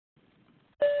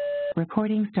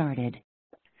Recording started.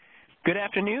 Good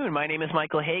afternoon. My name is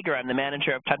Michael Hager. I'm the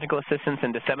Manager of Technical Assistance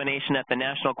and Dissemination at the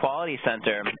National Quality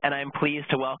Center, and I'm pleased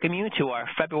to welcome you to our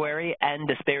February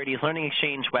end+disparities Learning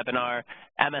Exchange webinar,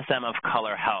 MSM of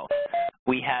Color Health.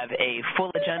 We have a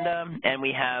full agenda, and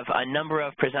we have a number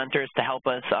of presenters to help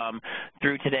us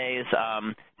through today's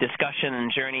discussion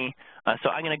and journey. So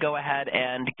I'm going to go ahead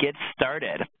and get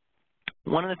started.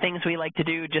 One of the things we like to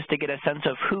do just to get a sense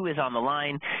of who is on the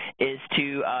line is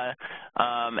to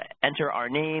enter our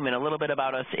name and a little bit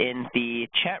about us in the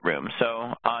chat room.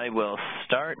 So I will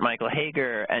start Michael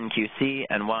Hager, NQC,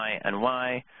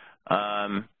 NY,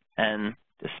 and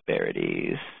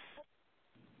disparities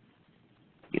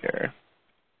leader.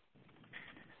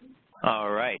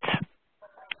 All right.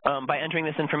 By entering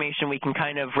this information, we can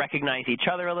kind of recognize each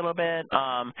other a little bit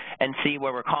and see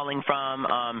where we're calling from,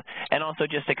 and also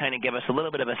just to kind of give us a little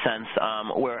bit of a sense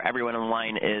where everyone on the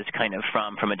line is kind of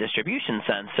from a distribution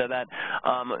sense, so that,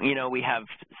 you know, we have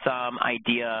some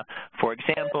idea for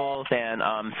examples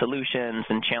and solutions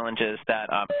and challenges that,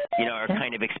 you know, are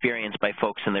kind of experienced by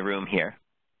folks in the room here.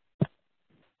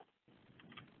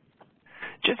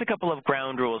 Just a couple of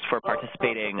ground rules for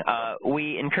participating.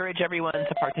 We encourage everyone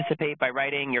to participate by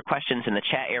writing your questions in the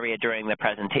chat area during the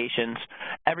presentations.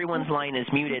 Everyone's line is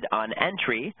muted on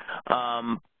entry,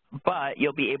 but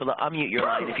you'll be able to unmute your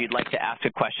line if you'd like to ask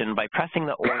a question by pressing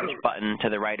the orange button to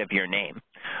the right of your name.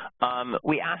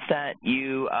 We ask that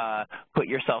you put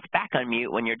yourself back on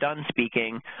mute when you're done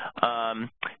speaking,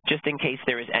 just in case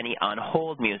there is any on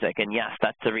hold music. And yes,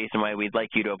 that's the reason why we'd like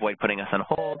you to avoid putting us on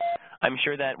hold. I'm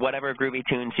sure that whatever groovy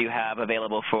tunes you have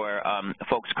available for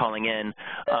folks calling in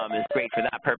is great for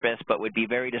that purpose, but would be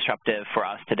very disruptive for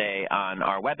us today on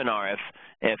our webinar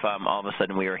if all of a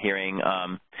sudden we were hearing,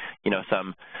 you know,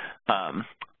 some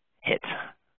hit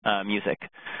music.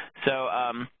 So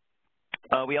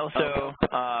we also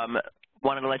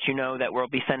wanted to let you know that we'll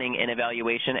be sending an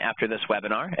evaluation after this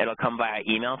webinar. It'll come via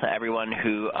email to everyone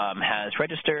who has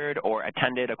registered or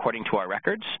attended according to our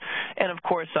records. And of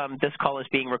course, this call is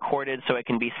being recorded so it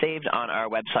can be saved on our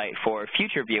website for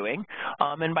future viewing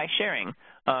and by sharing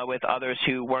with others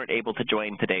who weren't able to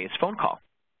join today's phone call.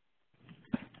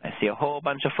 I see a whole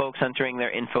bunch of folks entering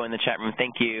their info in the chat room.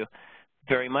 Thank you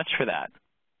very much for that.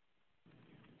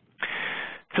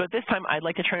 So at this time, I'd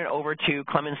like to turn it over to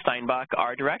Clemens Steinbach,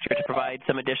 our director, to provide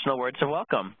some additional words of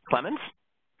welcome. Clemens?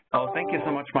 Oh, thank you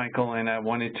so much, Michael. And I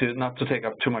wanted to not to take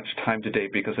up too much time today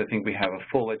because I think we have a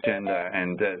full agenda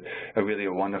and a really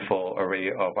wonderful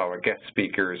array of our guest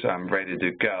speakers ready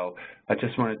to go. I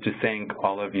just wanted to thank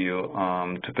all of you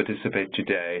to participate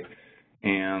today.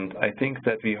 And I think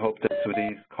that we hope that through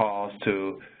these calls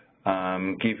to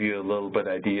give you a little bit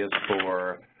ideas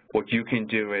for what you can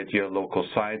do at your local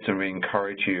sites, and we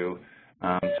encourage you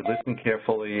to listen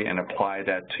carefully and apply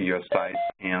that to your site.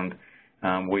 And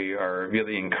we are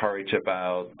really encouraged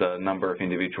about the number of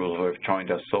individuals who have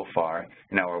joined us so far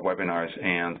in our webinars.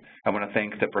 And I want to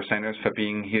thank the presenters for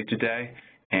being here today.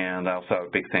 And also a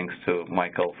big thanks to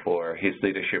Michael for his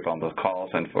leadership on the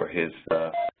calls and for his,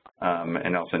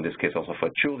 and also in this case also for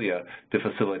Julia to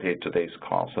facilitate today's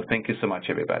call. So thank you so much,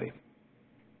 everybody.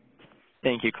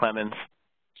 Thank you, Clemens.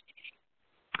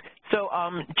 So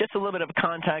just a little bit of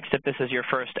context, if this is your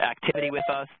first activity with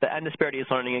us, the end+disparities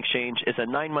Learning Exchange is a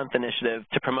 9-month initiative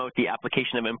to promote the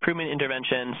application of improvement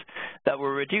interventions that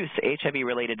will reduce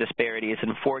HIV-related disparities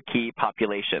in 4 key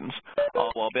populations,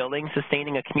 all while building,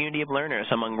 sustaining a community of learners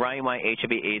among RYMY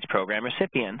HIV/AIDS program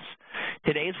recipients.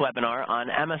 Today's webinar on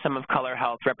MSM of Color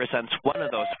Health represents one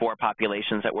of those 4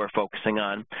 populations that we're focusing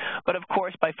on. But of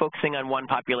course, by focusing on one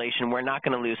population, we're not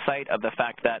going to lose sight of the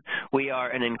fact that we are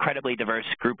an incredibly diverse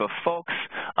group of folks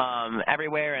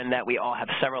everywhere, and that we all have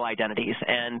several identities.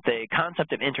 And the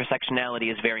concept of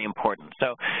intersectionality is very important.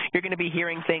 So you're going to be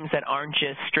hearing things that aren't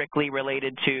just strictly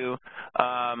related to,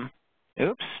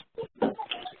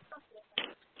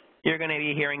 you're going to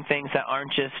be hearing things that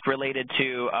aren't just related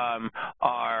to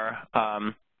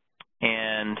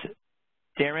and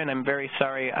Darren, I'm very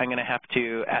sorry, I'm going to have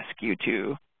to ask you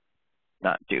to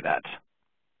not do that.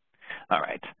 All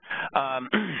right.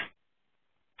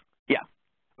 Yeah.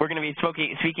 We're going to be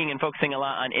speaking and focusing a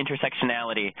lot on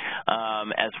intersectionality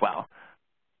as well.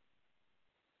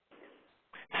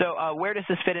 So where does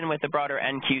this fit in with the broader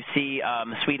NQC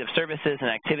suite of services and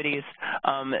activities?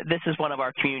 This is one of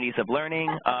our communities of learning,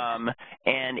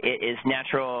 and it is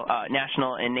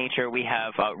national in nature. We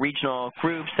have regional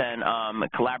groups and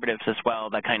collaboratives as well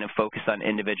that kind of focus on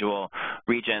individual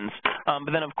regions.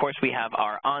 But then, of course, we have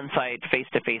our on-site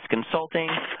face-to-face consulting,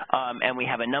 and we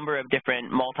have a number of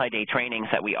different multi-day trainings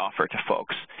that we offer to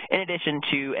folks, in addition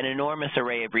to an enormous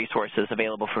array of resources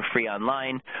available for free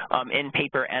online, in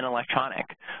paper and electronic.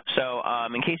 So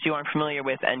in case you aren't familiar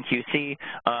with NQC,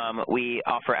 we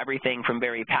offer everything from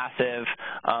very passive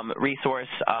resource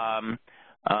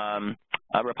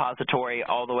repository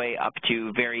all the way up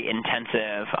to very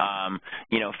intensive,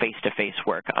 face-to-face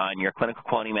work on your clinical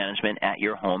quality management at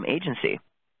your home agency.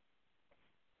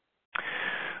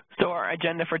 So our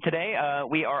agenda for today,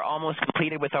 we are almost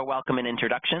completed with our welcome and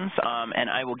introductions, and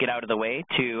I will get out of the way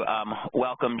to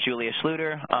welcome Julia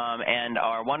Schluter and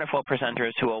our wonderful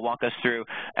presenters who will walk us through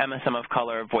MSM of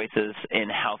Color Voices in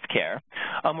Healthcare.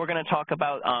 We're going to talk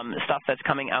about stuff that's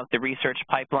coming out the research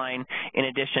pipeline, in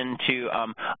addition to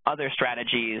other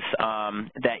strategies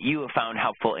that you have found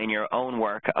helpful in your own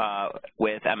work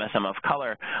with MSM of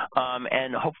Color.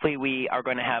 And hopefully we are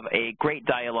going to have a great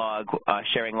dialogue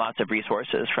sharing lots of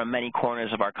resources from many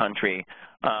corners of our country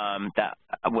that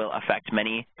will affect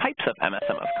many types of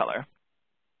MSM of color.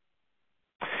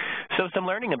 So some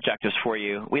learning objectives for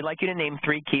you. We'd like you to name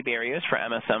 3 key barriers for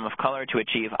MSM of color to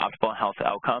achieve optimal health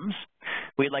outcomes.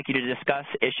 We'd like you to discuss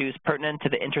issues pertinent to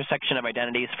the intersection of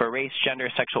identities for race, gender,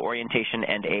 sexual orientation,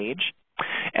 and age.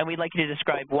 And we'd like you to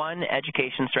describe one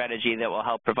education strategy that will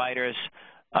help providers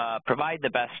provide the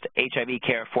best HIV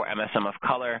care for MSM of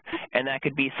color, and that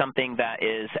could be something that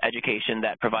is education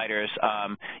that providers,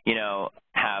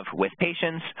 have with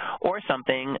patients, or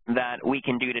something that we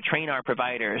can do to train our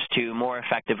providers to more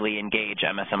effectively engage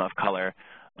MSM of color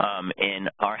in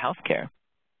our healthcare.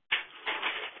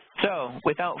 So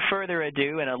without further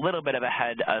ado and a little bit of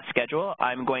ahead schedule,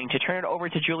 I'm going to turn it over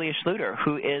to Julia Schluter,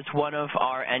 who is one of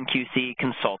our NQC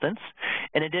consultants.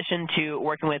 In addition to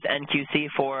working with NQC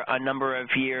for a number of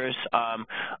years,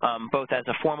 both as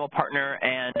a formal partner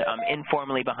and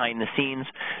informally behind the scenes,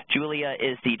 Julia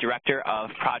is the director of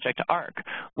Project ARC,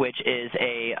 which is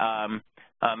a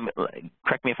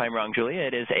correct me if I'm wrong, Julia,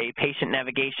 it is a patient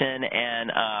navigation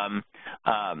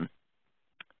and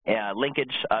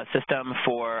linkage system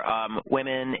for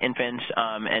women, infants,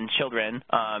 and children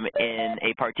in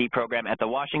a Part D program at the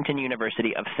Washington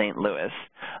University of St. Louis.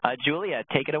 Julia,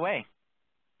 take it away.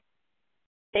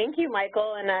 Thank you,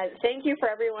 Michael, and thank you for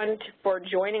everyone for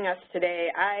joining us today.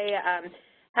 I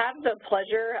have the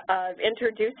pleasure of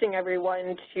introducing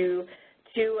everyone to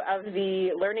 2 of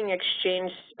the Learning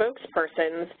Exchange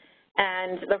spokespersons,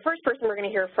 and the first person we're going to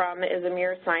hear from is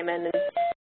Amir Simon.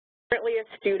 Currently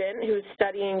a student who's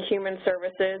studying human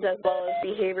services as well as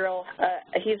behavioral,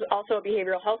 he's also a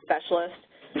behavioral health specialist.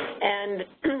 And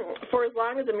for as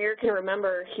long as Amir can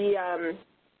remember, he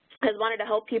has wanted to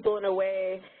help people in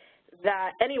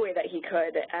any way that he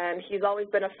could. And he's always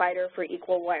been a fighter for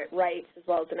equal rights as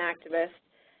well as an activist.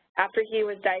 After he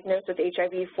was diagnosed with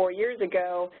HIV 4 years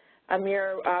ago,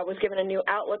 Amir was given a new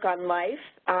outlook on life,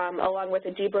 along with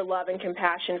a deeper love and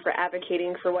compassion for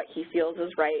advocating for what he feels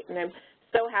is right. And I'm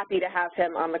so happy to have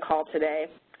him on the call today.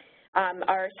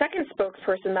 Our second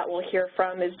spokesperson that we'll hear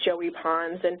from is Joey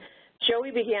Pons, and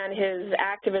Joey began his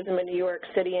activism in New York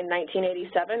City in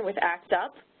 1987 with ACT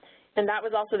UP, and that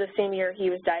was also the same year he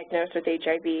was diagnosed with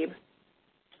HIV.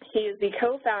 He is the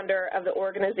co-founder of the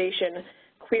organization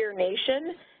Queer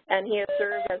Nation, and he has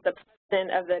served as the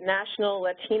president of the National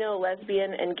Latino,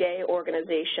 Lesbian, and Gay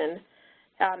Organization.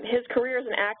 His career as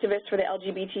an activist for the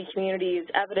LGBT community is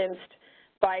evidenced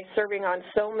by serving on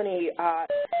so many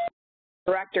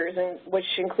directors, which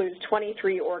includes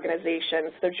 23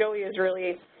 organizations. So Joey is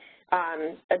really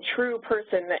a true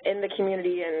person in the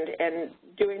community and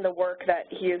doing the work that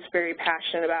he is very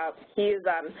passionate about. He is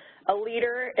a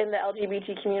leader in the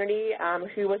LGBT community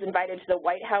who was invited to the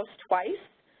White House twice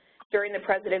during the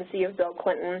presidency of Bill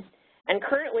Clinton. And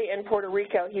currently in Puerto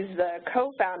Rico, he's the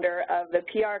co-founder of the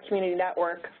PR Community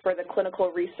Network for the Clinical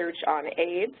Research on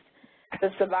AIDS, the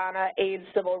Savannah AIDS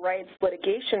Civil Rights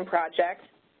Litigation Project,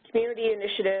 Community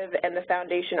Initiative, and the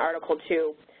Foundation Article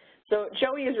 2. So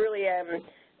Joey is really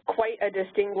quite a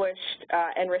distinguished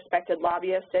and respected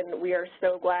lobbyist, and we are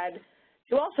so glad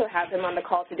to also have him on the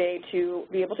call today to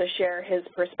be able to share his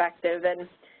perspective. And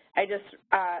I just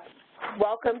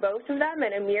welcome both of them.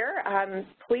 And Amir,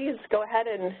 please go ahead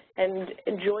and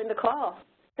join the call.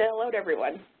 Say hello to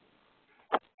everyone.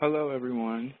 Hello,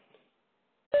 everyone.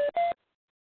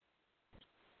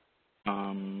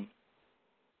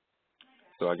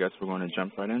 So I guess we're going to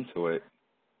jump right into it.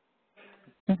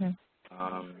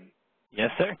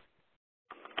 Yes, sir.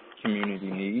 Community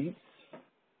needs,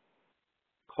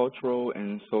 cultural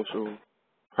and social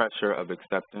pressure of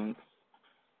acceptance,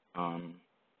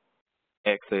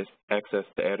 access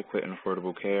to adequate and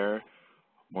affordable care,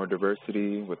 more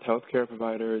diversity with healthcare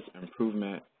providers,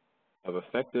 improvement of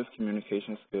effective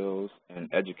communication skills,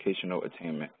 and educational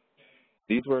attainment.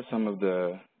 These were some of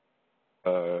the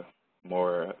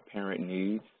more apparent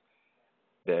needs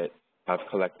that I've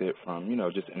collected from,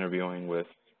 just interviewing with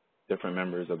different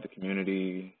members of the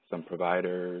community, some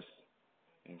providers,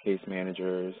 and case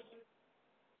managers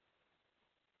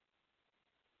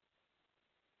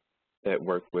that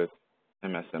work with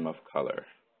MSM of Color.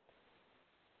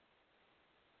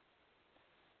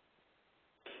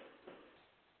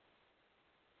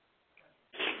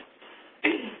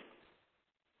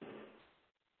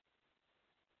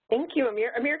 Thank you,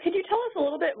 Amir. Amir, could you tell us a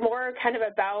little bit more kind of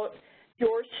about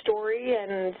your story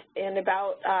and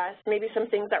about maybe some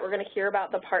things that we're going to hear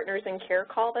about the Partners in Care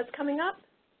call that's coming up?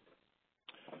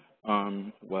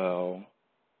 Well,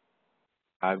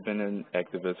 I've been an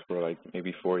activist for like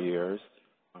maybe 4 years.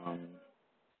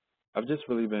 I've just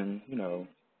really been,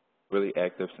 really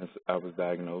active since I was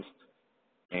diagnosed,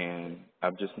 and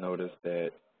I've just noticed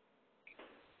that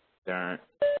there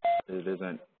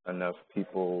isn't enough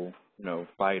people,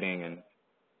 fighting and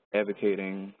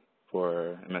advocating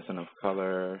for MSM of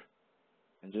Color,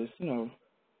 and just,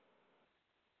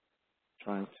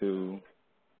 trying to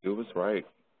do what's right.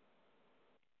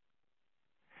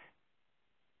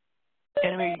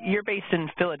 And I mean, you're based in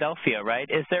Philadelphia, right?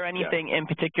 Is there anything in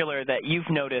particular that you've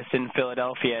noticed in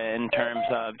Philadelphia in terms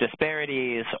of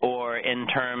disparities or in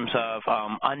terms of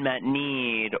unmet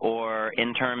need or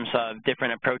in terms of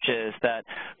different approaches that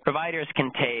providers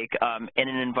can take in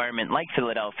an environment like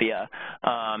Philadelphia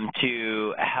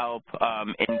to help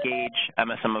engage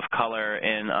MSM of Color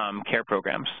in care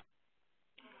programs?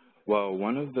 Well,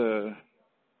 one of the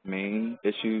main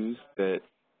issues that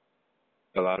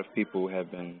a lot of people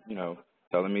have been,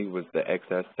 telling me was the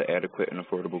access to adequate and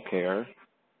affordable care.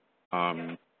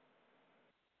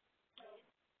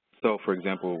 So, for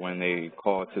example, when they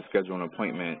call to schedule an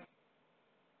appointment,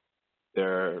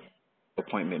 their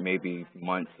appointment may be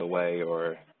months away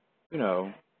or,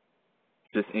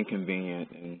 just inconvenient,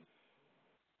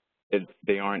 and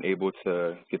they aren't able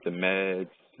to get the meds,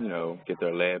 get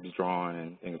their labs drawn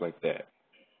and things like that.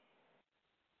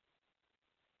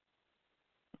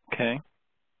 Okay.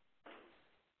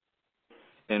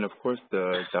 And, of course,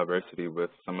 the diversity with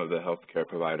some of the healthcare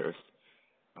providers.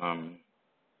 Some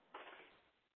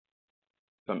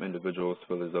individuals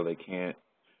feel as though they can't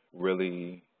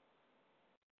really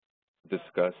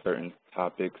discuss certain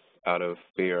topics out of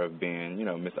fear of being,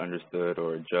 misunderstood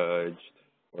or judged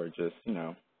or just,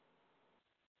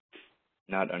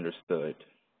 not understood.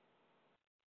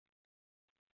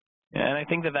 And I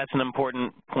think that that's an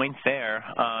important point there.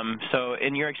 So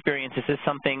in your experience, is this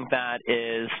something that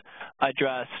is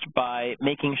addressed by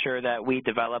making sure that we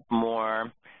develop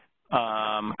more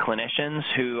clinicians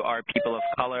who are people of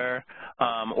color,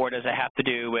 or does it have to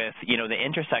do with, the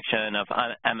intersection of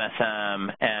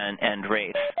MSM and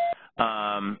race?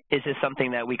 Is this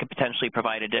something that we could potentially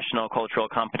provide additional cultural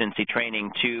competency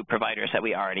training to providers that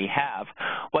we already have?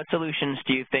 What solutions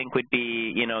do you think would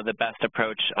be, the best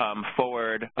approach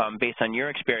forward based on your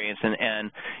experience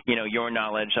and your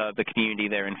knowledge of the community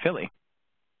there in Philly?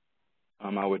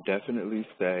 I would definitely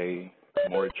say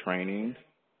more training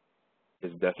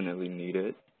is definitely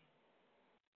needed.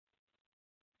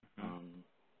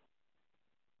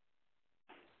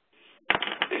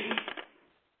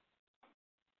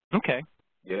 Okay.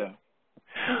 Yeah.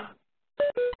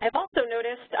 I've also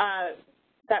noticed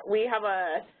that we have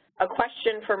a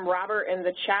question from Robert in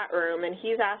the chat room, and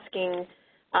he's asking,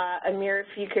 Amir, if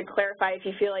you could clarify if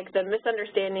you feel like the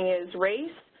misunderstanding is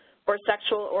race or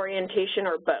sexual orientation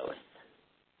or both.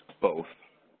 Both.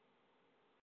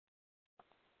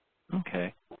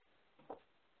 Okay.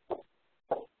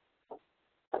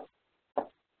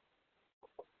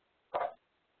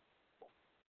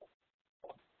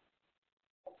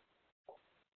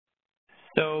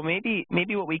 So maybe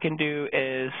what we can do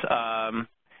is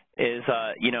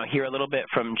hear a little bit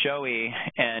from Joey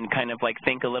and kind of like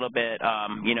think a little bit,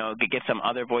 get some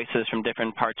other voices from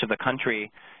different parts of the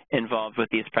country involved with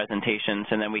these presentations,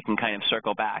 and then we can kind of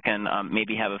circle back and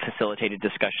maybe have a facilitated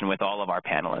discussion with all of our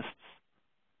panelists.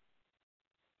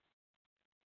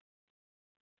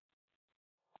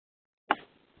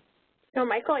 So,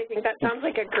 Michael, I think that sounds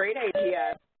like a great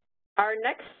idea. Our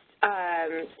next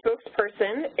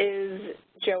spokesperson is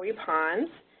Joey Pons.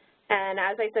 And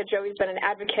as I said, Joey's been an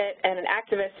advocate and an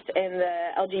activist in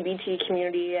the LGBT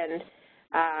community and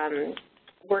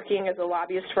working as a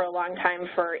lobbyist for a long time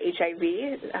for HIV.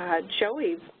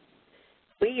 Joey,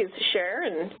 please share,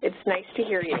 and it's nice to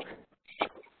hear you.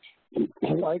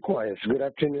 Likewise. Good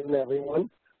afternoon, everyone.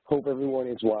 Hope everyone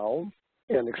is well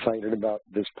and excited about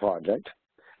this project.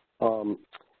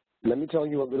 Let me tell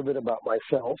you a little bit about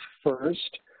myself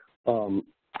first.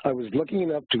 I was lucky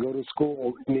enough to go to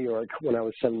school in New York when I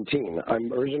was 17.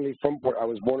 I'm originally I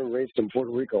was born and raised in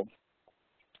Puerto Rico.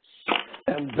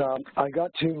 And I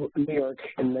got to New York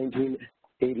in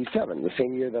 1987, the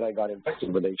same year that I got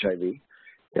infected with HIV.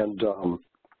 And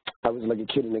I was like a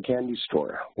kid in a candy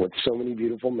store with so many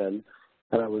beautiful men.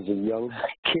 And I was a young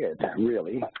kid,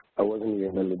 really. I wasn't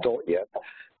even an adult yet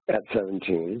at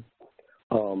 17.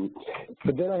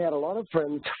 But then I had a lot of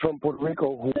friends from Puerto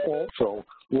Rico who also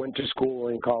went to school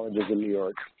and colleges in New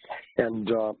York. And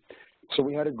so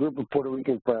we had a group of Puerto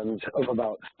Rican friends of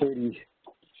about 30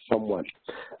 somewhat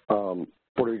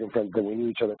Puerto Rican friends that we knew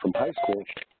each other from high school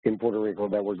in Puerto Rico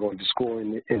that were going to school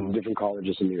in different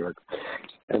colleges in New York.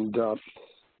 And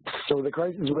so the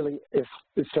crisis really, it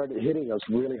started hitting us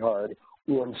really hard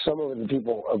when some of the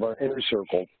people of our inner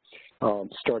circle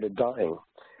started dying.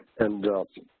 And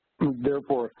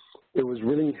therefore, it was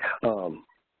really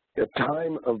a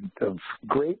time of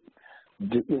great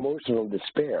emotional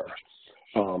despair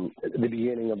at the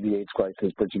beginning of the AIDS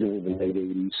crisis, particularly in the late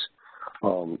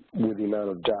 80s, with the amount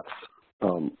of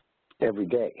deaths every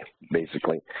day,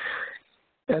 basically.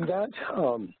 And that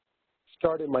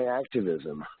started my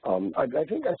activism. I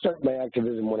think I started my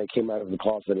activism when I came out of the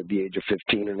closet at the age of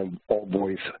 15 in an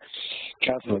all-boys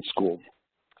Catholic school,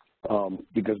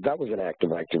 because that was an act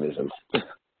of activism.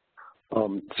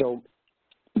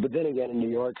 But then again, in New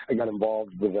York, I got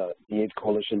involved with the AIDS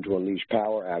Coalition to Unleash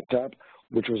Power, ACT UP,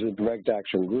 which was a direct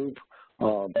action group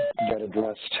that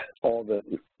addressed all the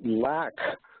lack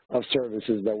of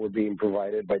services that were being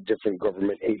provided by different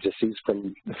government agencies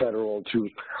from the federal to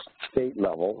state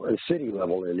level and city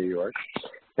level in New York.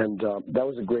 And that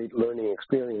was a great learning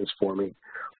experience for me.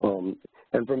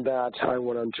 And from that, I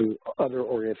went on to other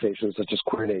organizations such as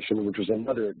Queer Nation, which was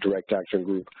another direct action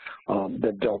group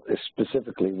that dealt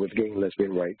specifically with gay and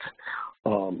lesbian rights,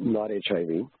 not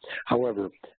HIV. However,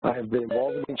 I have been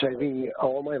involved in HIV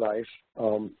all my life,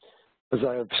 as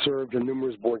I have served on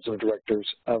numerous boards of directors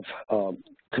of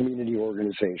community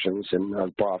organizations and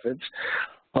nonprofits.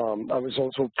 I was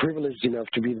also privileged enough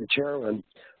to be the chairman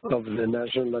of the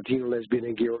National Latino, Lesbian,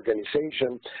 and Gay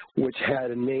Organization, which had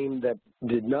a name that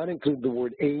did not include the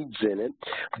word AIDS in it,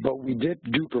 but we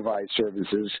do provide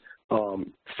services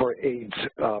for AIDS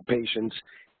patients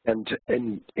and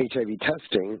HIV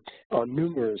testing on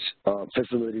numerous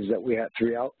facilities that we had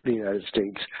throughout the United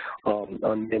States,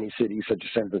 on many cities such as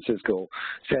San Francisco,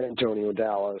 San Antonio,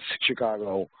 Dallas,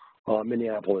 Chicago,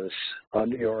 Minneapolis,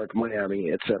 New York,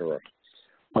 Miami, etc.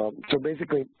 So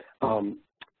basically,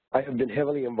 I have been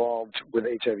heavily involved with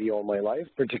HIV all my life,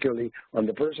 particularly on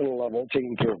the personal level,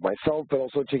 taking care of myself, but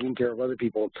also taking care of other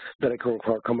people that I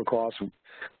come across.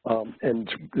 And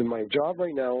in my job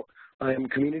right now, I am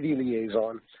community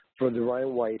liaison for the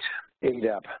Ryan White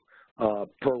ADAP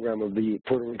program of the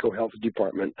Puerto Rico Health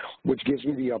Department, which gives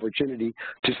me the opportunity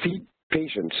to see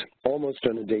patients almost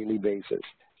on a daily basis.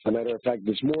 As a matter of fact,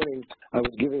 this morning I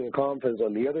was giving a conference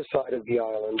on the other side of the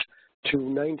island to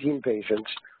 19 patients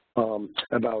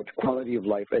about quality of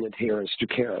life and adherence to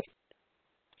care.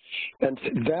 And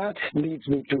that leads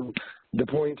me to the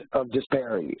point of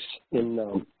disparities in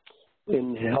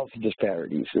health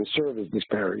disparities and service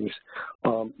disparities.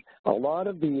 A lot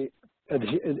of the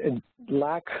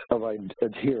lack of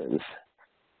adherence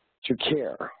to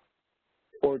care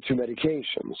or to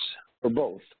medications, or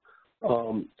both,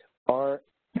 are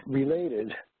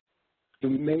related to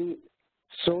main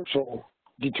social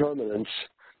determinants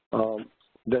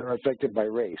that are affected by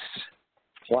race,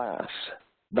 class,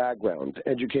 background,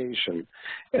 education.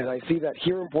 And I see that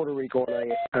here in Puerto Rico,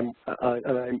 and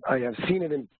I have seen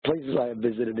it in places I have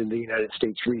visited in the United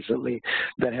States recently,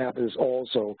 that happens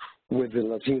also with the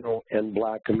Latino and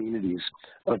Black communities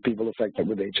of people affected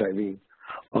with HIV.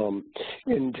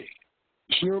 And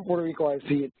here in Puerto Rico, I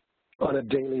see it on a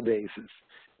daily basis.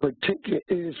 It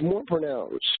is more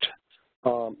pronounced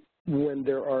when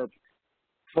there are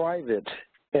private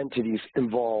entities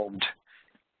involved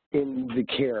in the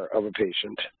care of a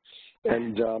patient.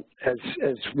 And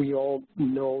as we all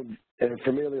know and are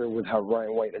familiar with how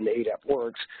Ryan White and ADAP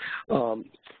works,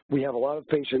 we have a lot of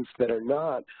patients that are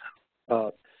not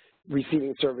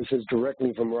receiving services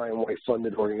directly from Ryan White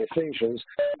funded organizations,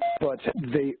 but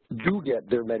they do get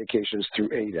their medications through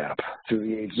ADAP, through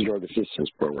the AIDS Drug Assistance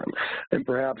Program. And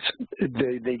perhaps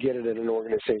they get it at an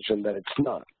organization that it's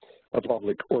not a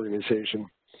public organization.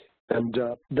 And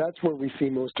that's where we see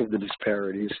most of the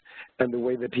disparities and the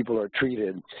way that people are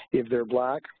treated. If they're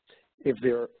black, if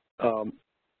they're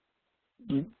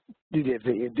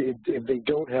if they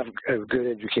don't have a good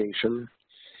education,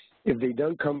 if they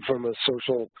don't come from a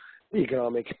social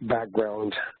economic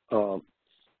background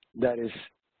that is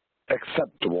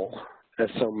acceptable, as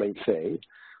some may say,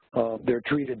 they're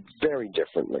treated very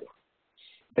differently.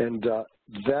 And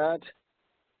that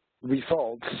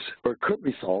results, or could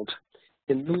result,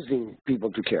 in losing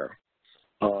people to care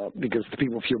because the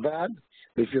people feel bad,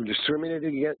 they feel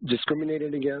discriminated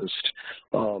against,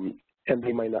 and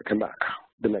they might not come back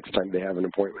the next time they have an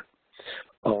appointment.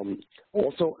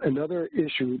 Also, another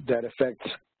issue that affects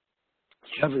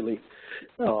heavily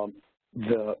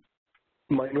the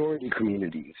minority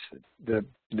communities, the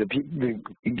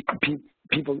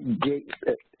people, gay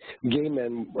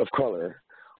men of color,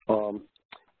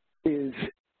 is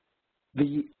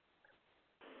the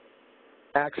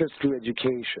access to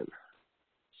education.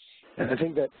 And I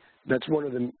think that that's one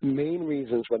of the main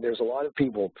reasons why there's a lot of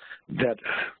people that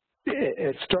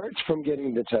it starts from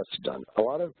getting the test done. A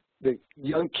lot of the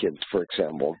young kids, for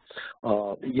example,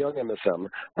 young MSM,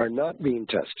 are not being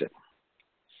tested.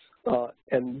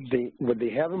 And what they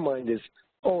have in mind is,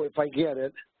 oh, if I get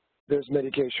it, there's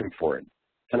medication for it,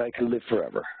 and I can live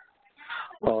forever.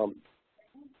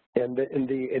 And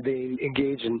they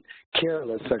engage in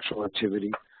careless sexual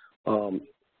activity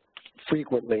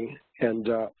frequently, and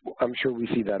I'm sure we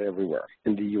see that everywhere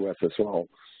in the U.S. as well,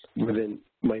 within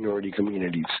minority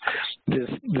communities.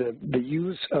 The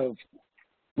use of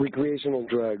recreational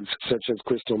drugs such as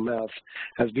crystal meth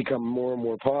has become more and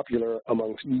more popular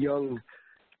amongst young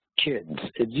kids.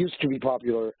 It used to be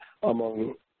popular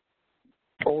among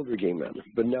older gay men,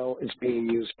 but now it's being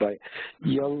used by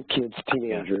young kids,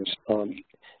 teenagers,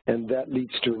 and that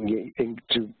leads to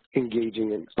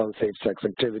engaging in unsafe sex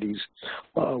activities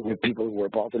with people who are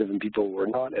positive and people who are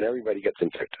not, and everybody gets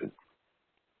infected.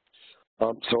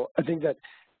 So I think that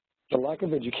the lack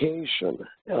of education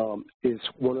is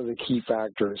one of the key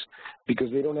factors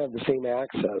because they don't have the same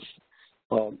access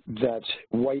that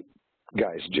white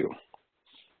guys do.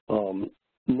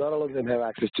 Not all of them have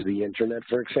access to the internet,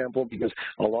 for example, because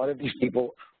a lot of these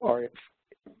people are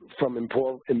from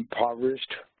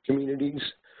impoverished communities,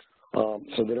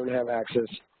 so they don't have access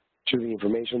to the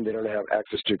information. They don't have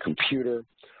access to a computer.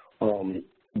 Many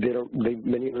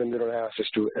of them don't have access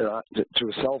to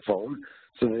a cell phone,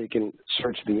 so they can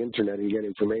search the internet and get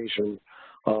information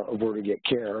of where to get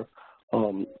care.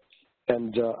 And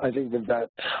I think that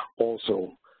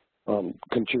also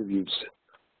contributes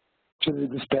to the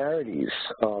disparities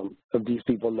of these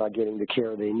people not getting the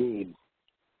care they need.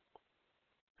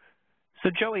 So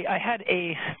Joey, I had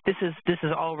this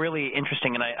is all really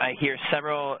interesting, and I hear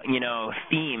several,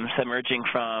 themes emerging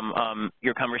from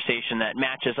your conversation that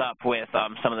matches up with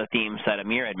some of the themes that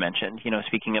Amir had mentioned,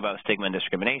 speaking about stigma and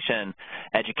discrimination,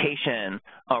 education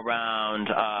around,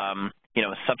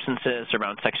 substances,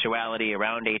 around sexuality,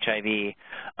 around HIV,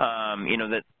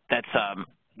 that's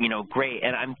great.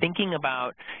 And I'm thinking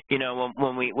about,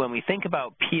 when we think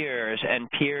about peers, and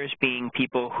peers being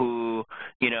people who,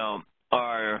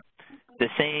 are the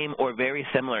same or very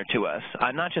similar to us,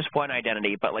 not just one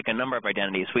identity, but like a number of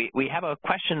identities. We have a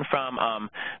question from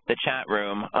the chat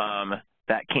room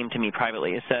that came to me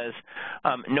privately. It says,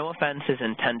 no offense is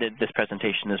intended. This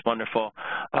presentation is wonderful.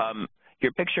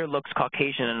 Your picture looks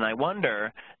Caucasian, and I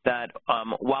wonder that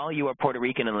while you are Puerto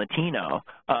Rican and Latino,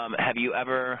 have you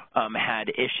ever had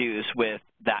issues with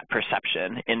that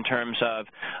perception in terms of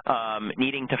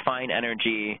needing to find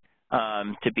energy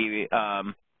to be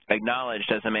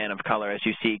acknowledged as a man of color as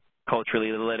you seek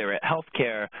culturally literate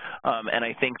healthcare? And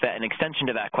I think that an extension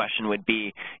to that question would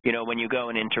be, when you go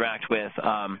and interact with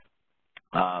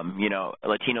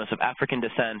Latinos of African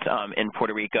descent in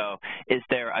Puerto Rico, is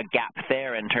there a gap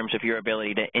there in terms of your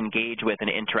ability to engage with and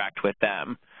interact with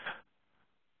them?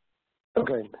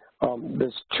 Okay,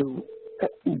 there's two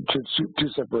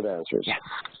separate answers. Yeah.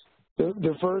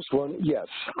 The first one, yes,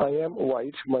 I am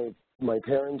white. My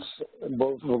parents,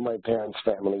 both of my parents'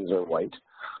 families are white.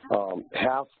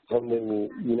 Half from the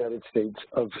United States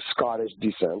of Scottish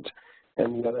descent,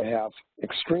 and the other half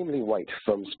extremely white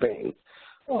from Spain.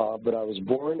 But I was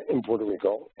born in Puerto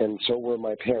Rico, and so were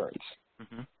my parents.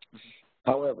 Mm-hmm.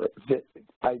 However,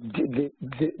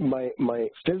 my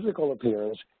physical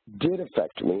appearance did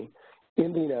affect me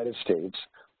in the United States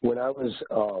when I was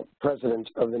president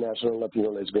of the National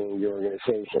Latino Lesbian Gay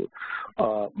Organization.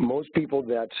 Most people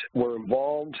that were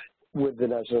involved with the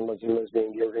National Latino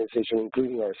Lesbian Gay Organization,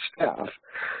 including our staff,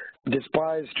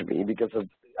 despised me because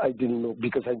I didn't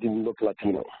look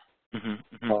Latino.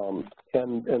 Mm-hmm, mm-hmm.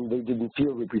 And they didn't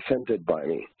feel represented by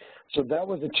me. So that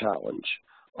was a challenge.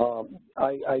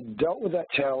 I dealt with that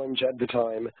challenge at the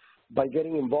time by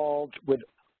getting involved with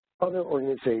other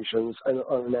organizations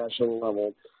on a national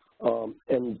level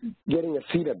and getting a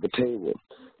seat at the table.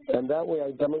 And that way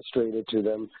I demonstrated to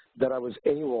them that I was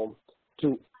able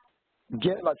to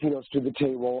get Latinos to the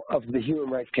table of the Human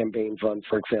Rights Campaign Fund,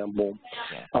 for example,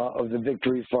 of the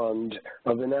Victory Fund,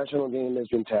 of the National Gay and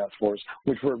Lesbian Task Force,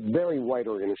 which were very white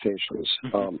organizations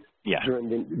during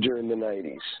the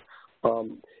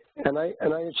 90s. And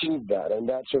I achieved that, and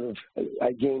that sort of,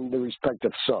 I gained the respect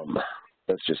of some,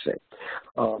 let's just say.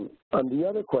 On the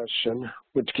other question,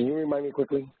 which can you remind me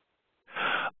quickly?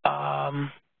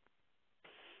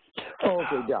 Oh,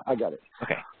 okay, yeah, I got it.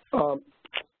 Okay.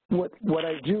 What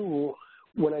I do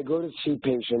when I go to see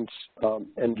patients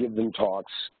and give them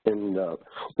talks and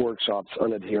workshops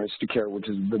on adherence to care, which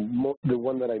is the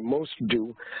one that I most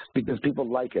do because people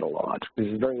like it a lot.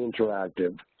 It's very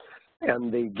interactive,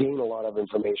 and they gain a lot of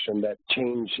information that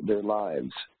change their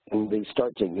lives, and they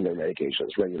start taking their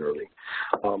medications regularly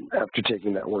after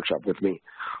taking that workshop with me.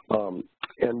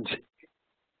 And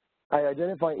I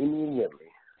identify immediately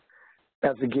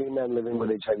as a gay man living with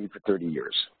HIV for 30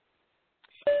 years.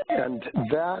 And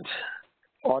that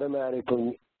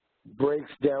automatically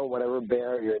breaks down whatever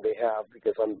barrier they have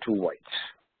because I'm too white.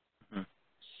 Mm-hmm.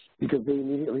 Because they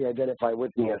immediately identify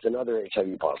with me as another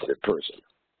HIV-positive person.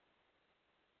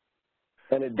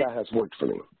 And that has worked for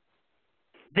me.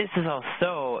 This is all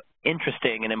so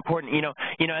interesting and important. You know,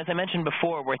 as I mentioned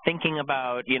before, we're thinking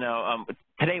about,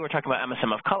 today we're talking about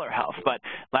MSM of Color Health, but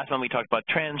last month we talked about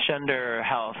transgender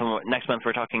health, and next month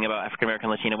we're talking about African American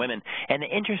Latino women, and the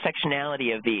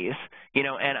intersectionality of these,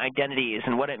 and identities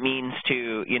and what it means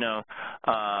to,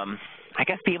 I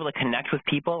guess be able to connect with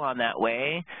people on that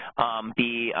way,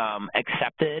 be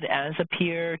accepted as a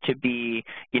peer, to be,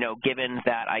 given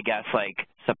that, I guess, like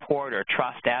support or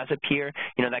trust as a peer,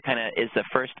 that kind of is the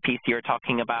first piece you're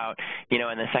talking about,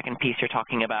 and the second piece you're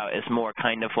talking about is more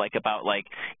kind of like about like,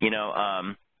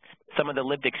 some of the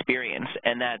lived experience,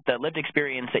 and that the lived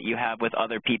experience that you have with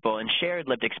other people and shared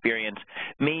lived experience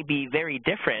may be very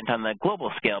different on the global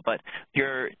scale, but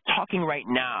you're talking right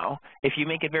now, if you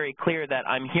make it very clear that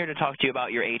I'm here to talk to you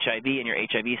about your HIV and your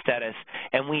HIV status,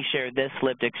 and we share this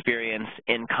lived experience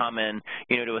in common,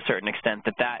 to a certain extent,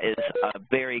 that is a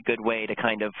very good way to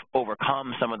kind of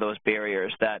overcome some of those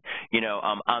barriers that,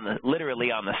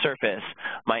 literally on the surface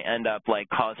might end up like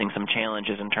causing some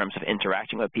challenges in terms of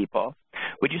interacting with people.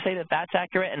 Would you say that that's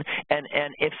accurate? And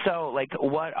if so, like,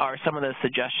 what are some of the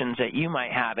suggestions that you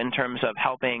might have in terms of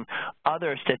helping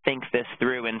others to think this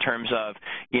through in terms of,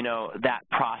 that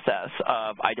process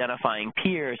of identifying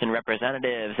peers and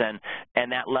representatives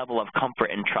and that level of comfort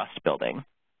and trust building?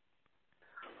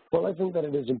 Well, I think that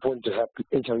it is important to have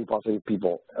HIV-positive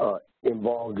people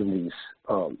involved in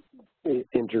these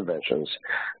interventions.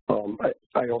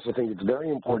 I also think it's very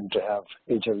important to have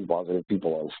HIV-positive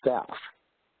people on staff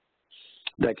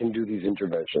that can do these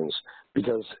interventions,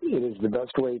 because it is the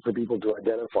best way for people to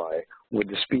identify with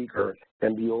the speaker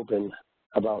and be open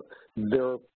about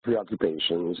their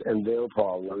preoccupations and their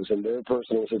problems and their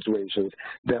personal situations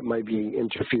that might be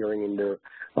interfering in their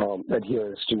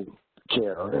adherence to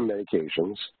care and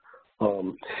medications.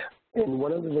 And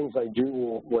one of the things I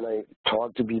do when I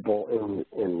talk to people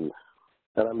and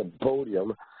I'm at the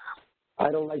podium, I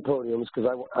don't like podiums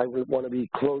because I want to be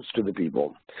close to the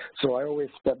people. So I always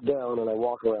step down and I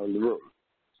walk around the room.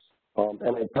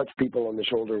 And I touch people on the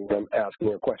shoulder when I'm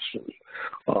asking a question.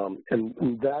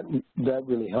 And that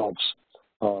really helps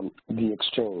the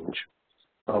exchange.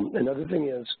 Another thing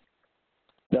is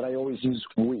that I always use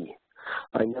we.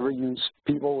 I never use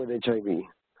people with HIV.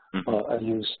 I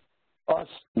use us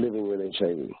living with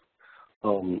HIV.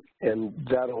 And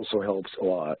that also helps a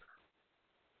lot.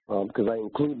 Because I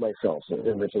include myself in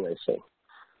everything I say.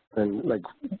 And like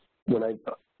when I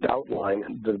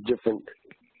outline the different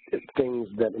things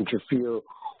that interfere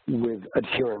with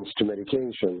adherence to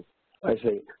medication, I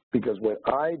say, because when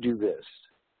I do this,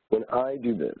 when I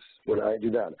do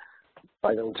that,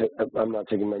 I'm not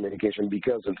taking my medication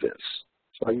because of this.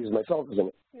 So I use myself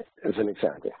as an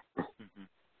example.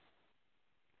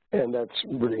 Mm-hmm. And that's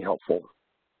really helpful.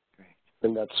 Great.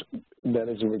 And that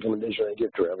is a recommendation I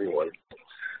give to everyone,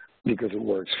 because it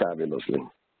works fabulously.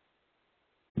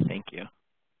 Thank you.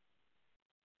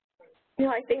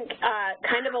 I think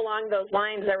kind of along those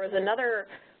lines, there was another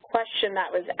question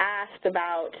that was asked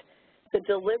about the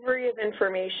delivery of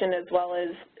information as well as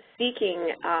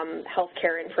seeking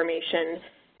healthcare information,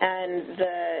 and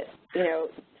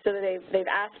so they've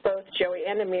asked both Joey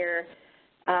and Amir,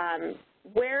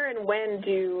 where and when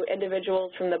do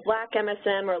individuals from the Black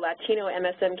MSM or Latino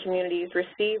MSM communities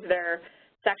receive their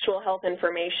sexual health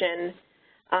information,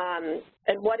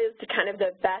 and what is kind of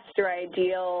the best or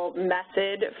ideal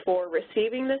method for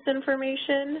receiving this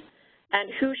information, and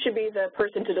who should be the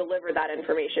person to deliver that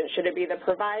information? Should it be the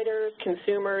providers,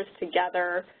 consumers,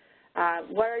 together?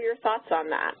 What are your thoughts on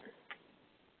that?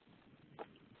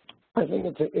 I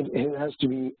think it has to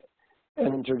be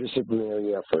an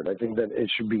interdisciplinary effort. I think that it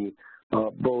should be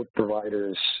both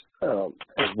providers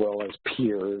as well as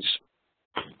peers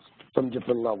from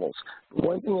different levels.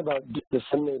 One thing about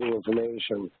disseminating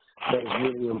information that is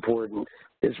really important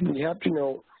is we have to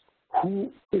know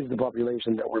who is the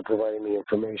population that we're providing the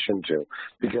information to,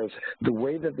 because the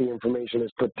way that the information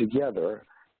is put together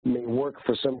may work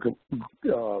for some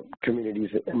communities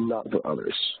and not for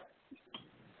others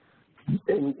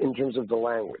in terms of the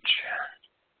language.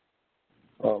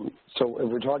 So if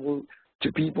we're talking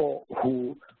to people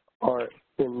who are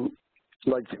in,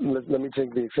 like, let me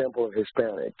take the example of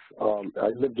Hispanic. I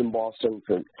lived in Boston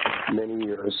for many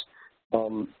years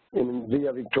in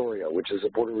Villa Victoria, which is a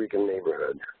Puerto Rican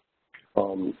neighborhood.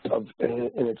 And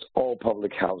it's all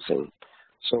public housing.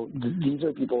 So these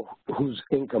are people whose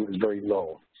income is very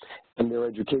low, and their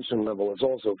education level is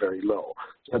also very low.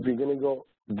 So if you're going to go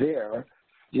there,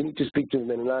 you need to speak to them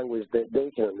in a language that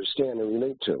they can understand and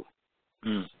relate to.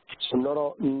 Mm. So not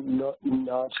all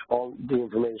the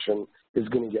information is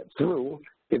going to get through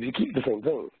if you keep the same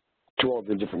thing to all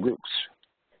the different groups.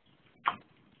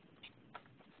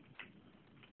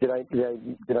 Did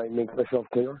I make myself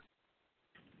clear?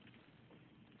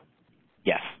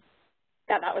 Yes.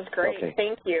 Yeah, that was great. Okay.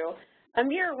 Thank you.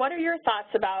 Amir, what are your thoughts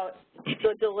about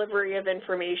the delivery of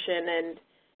information, and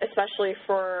especially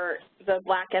for the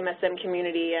Black MSM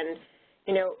community, and,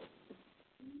 you know,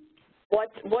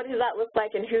 what does that look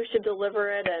like, and who should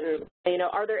deliver it, and, you know,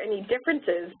 are there any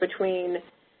differences between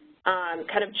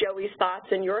kind of Joey's thoughts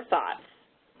and your thoughts?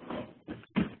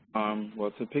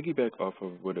 Well, to piggyback off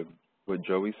of what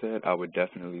Joey said, I would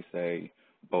definitely say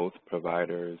both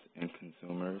providers and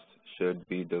consumers should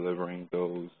be delivering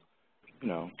those, you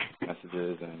know,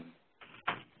 messages and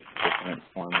different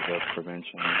forms of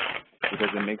prevention, because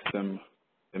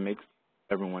it makes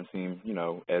everyone seem, you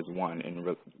know, as one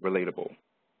and relatable.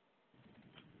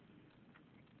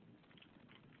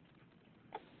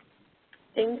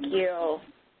 Thank you.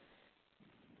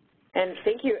 And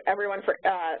thank you, everyone, for,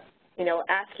 you know,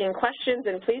 asking questions,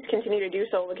 and please continue to do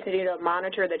so. We'll continue to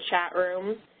monitor the chat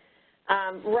room.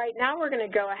 Right now, we're going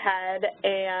to go ahead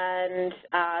and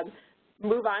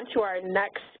move on to our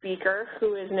next speaker,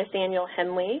 who is Nathaniel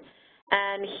Henley.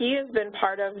 And he has been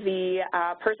part of the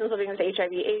persons living with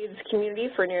HIV/AIDS community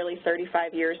for nearly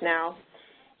 35 years now.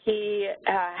 He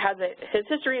has his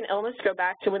history and illness go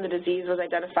back to when the disease was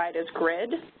identified as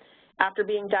GRID. After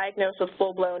being diagnosed with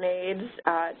full-blown AIDS,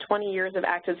 20 years of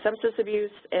active substance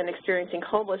abuse, and experiencing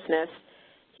homelessness,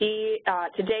 he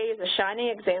today is a shining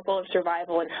example of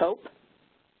survival and hope.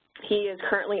 He is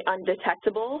currently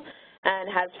undetectable and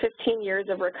has 15 years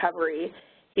of recovery.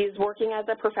 He's working as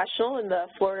a professional in the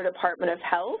Florida Department of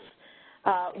Health,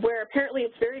 where apparently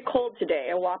it's very cold today,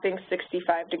 a whopping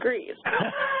 65 degrees.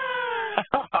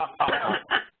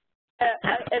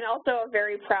 And also a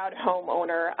very proud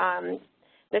homeowner.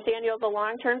 Nathaniel is a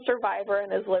long-term survivor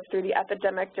and has lived through the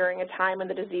epidemic during a time when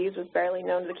the disease was barely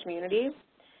known to the community.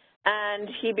 And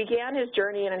he began his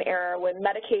journey in an era when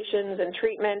medications and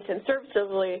treatments and services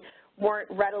really weren't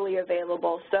readily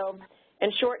available. So in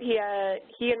short, he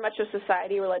and much of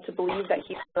society were led to believe that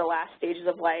he was in the last stages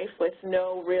of life with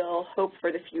no real hope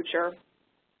for the future.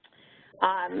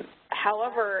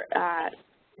 However,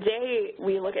 today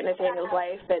we look at Nathaniel's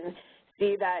life and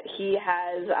see that he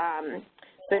has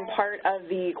been part of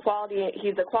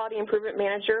he's the quality improvement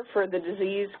manager for the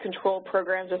disease control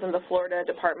programs within the Florida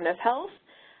Department of Health.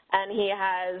 And he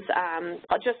has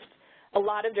just a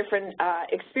lot of different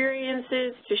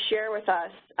experiences to share with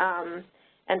us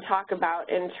and talk about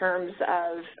in terms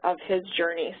of his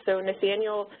journey. So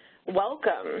Nathaniel,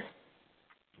 welcome.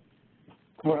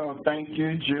 Well, thank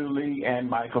you, Julie and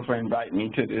Michael, for inviting me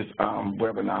to this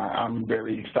webinar. I'm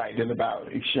very excited about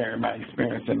sharing my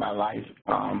experience in my life,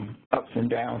 ups and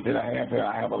downs that I have here.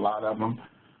 I have a lot of them.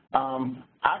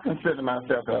 I consider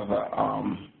myself as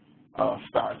a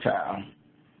star child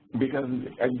because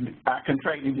I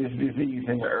contracted this disease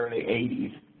in the early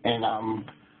 80s, and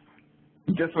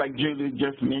just like Julie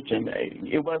just mentioned,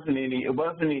 it wasn't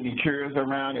any cures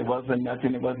around. It wasn't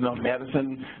nothing. It wasn't no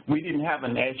medicine. We didn't have a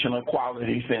national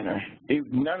quality center.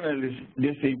 None of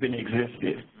this even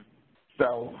existed.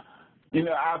 So, you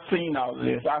know, I've seen all of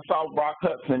this. I saw Brock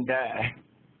Hudson die,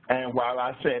 and while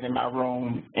I sat in my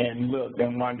room and looked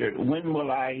and wondered, when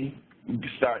will I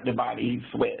start the body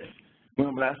sweats?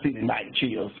 When will I see the night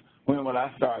chills? when will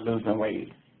I start losing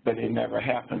weight? But it never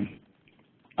happened.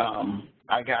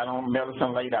 I got on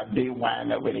medicine late. I did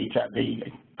wind up with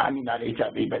HIV. I mean, not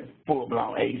HIV, but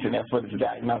full-blown AIDS, and that's what is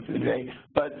diagnosed today.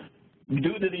 But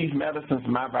due to these medicines,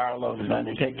 my viral load is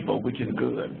undetectable, which is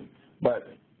good.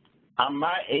 But I'm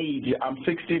my age, I'm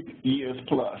 60 years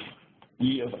plus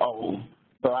years old,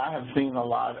 so I have seen a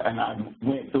lot, and I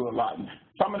went through a lot.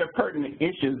 Some of the pertinent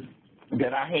issues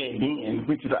that I had then,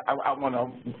 which is I want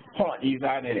to point these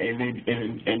out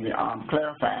and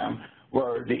clarify them,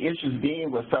 were the issues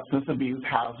then with substance abuse,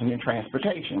 housing, and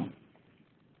transportation.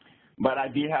 But I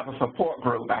did have a support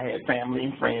group. I had family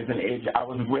and friends, and I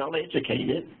was well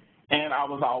educated, and I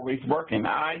was always working.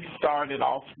 I started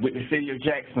off with the city of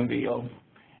Jacksonville,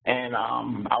 and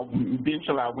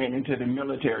eventually I went into the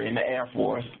military in the Air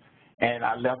Force, and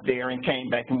I left there and came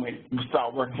back and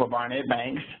started working for Barnett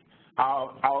Banks. I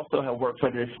also have worked for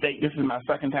the state. This is my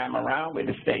second time around with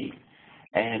the state.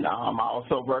 And I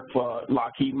also worked for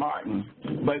Lockheed Martin.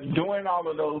 But doing all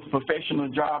of those professional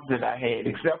jobs that I had,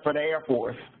 except for the Air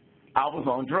Force, I was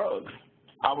on drugs.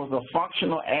 I was a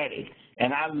functional addict,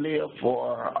 and I lived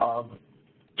for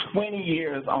 20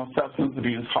 years on substance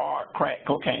abuse, hard crack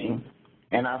cocaine,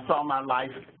 and I saw my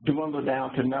life dwindle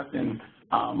down to nothing,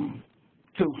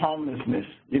 to homelessness,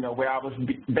 you know, where I was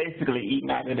basically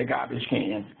eating out of the garbage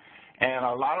cans. And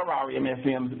a lot of our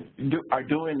MSMs are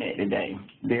doing that today.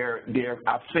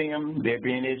 I've seen them, they're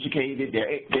being educated,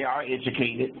 they are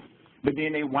educated, but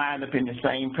then they wind up in the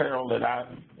same peril that I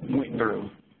went through.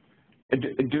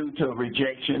 Due to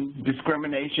rejection,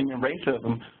 discrimination, and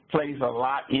racism plays a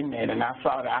lot in that, and I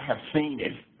thought I have seen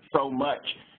it so much.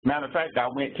 Matter of fact, I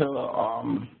went to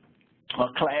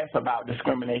a class about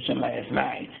discrimination last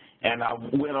night, and I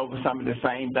went over some of the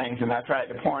same things, and I tried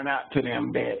to point out to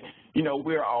them that, you know,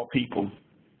 we're all people.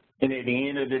 And at the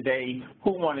end of the day,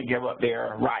 who want to give up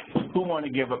their rights? Who want to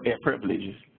give up their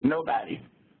privileges? Nobody.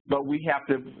 But we have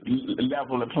to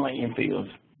level the playing fields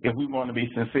if we want to be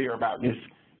sincere about this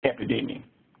epidemic.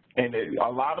 And a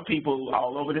lot of people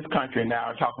all over this country now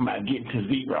are talking about getting to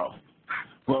zero.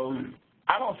 Well,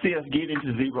 I don't see us getting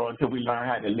to zero until we learn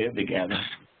how to live together.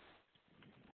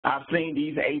 I've seen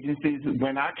these agencies,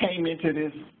 when I came into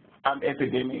this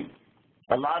epidemic,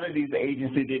 a lot of these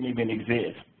agencies didn't even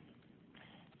exist.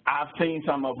 I've seen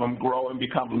some of them grow and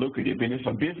become lucrative, and it's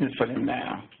a business for them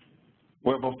now.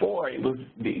 Where before it was,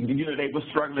 you know, they were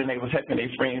struggling, they was helping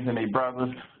their friends and their brothers,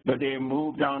 but they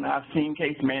moved on. I've seen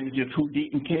case managers who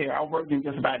didn't care. I worked in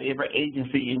just about every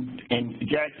agency in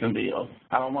Jacksonville.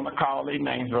 I don't want to call their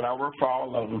names, but I work for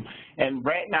all of them. And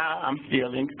right now I'm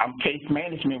case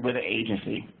management with an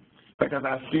agency because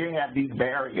I still have these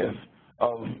barriers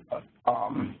of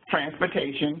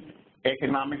transportation,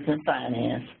 economics, and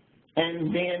finance.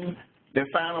 And then the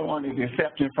final one is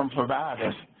exception from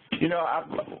providers. You know,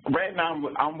 right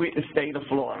now I'm with the state of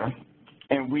Florida,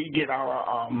 and we get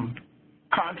our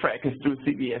contract is through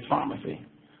CVS Pharmacy.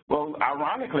 Well,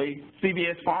 ironically,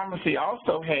 CVS Pharmacy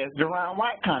also has the Round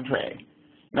White contract.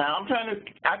 Now,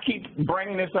 I keep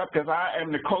bringing this up because I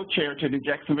am the co-chair to the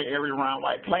Jacksonville Area Round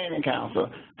White Planning Council.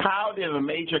 How did a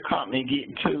major company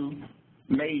get two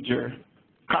major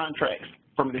contracts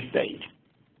from the state?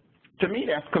 To me,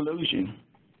 that's collusion.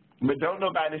 But don't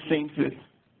nobody seem to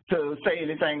say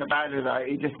anything about it, or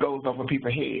it just goes over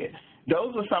people's head.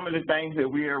 Those are some of the things that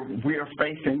we're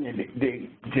facing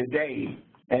today,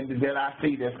 and that I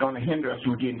see that's going to hinder us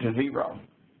from getting to zero.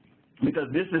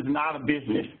 Because this is not a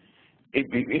business.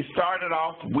 It started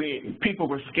off with people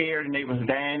were scared and they was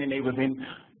dying, and they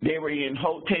were in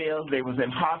hotels, they was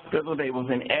in hospitals, they was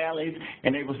in alleys,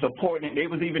 and they were supporting. They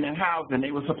was even in housing.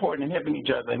 They were supporting and helping each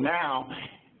other. Now,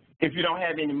 if you don't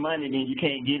have any money, then you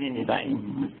can't get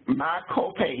anything. My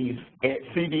co-pays at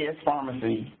CVS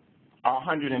Pharmacy are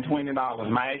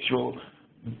 $120. My actual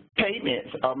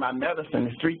payments of my medicine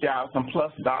is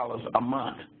 $3,000+ a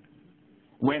month.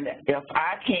 If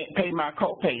I can't pay my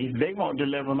co-pays, they won't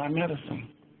deliver my medicine.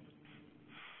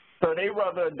 So they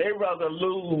rather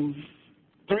lose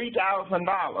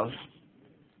 $3,000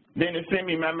 than to send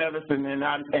me my medicine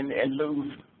and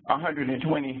lose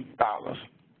 $120.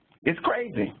 It's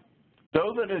crazy.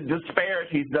 Those are the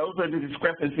disparities, those are the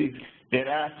discrepancies that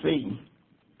I see.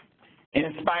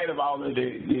 In spite of all of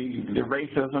the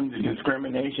racism, the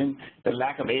discrimination, the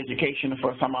lack of education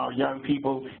for some of our young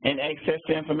people, and access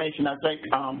to information, I think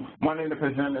one of the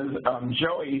presenters,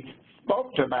 Joey,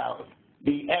 spoke about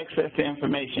the access to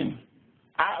information.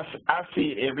 I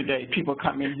see it every day. People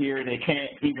come in here, they can't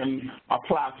even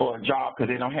apply for a job because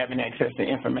they don't have any access to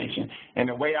information. And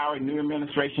the way our new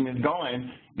administration is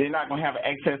going, they're not going to have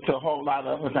access to a whole lot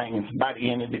of other things by the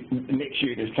end of next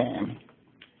year this time.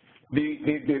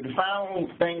 The final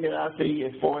thing that I see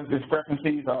as far as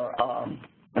discrepancies are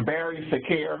barriers to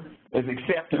care is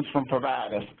acceptance from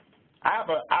providers.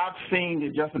 I've seen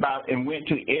it just about and went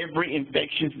to every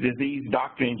infectious disease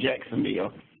doctor in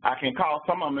Jacksonville. I can call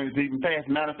some of them as even past.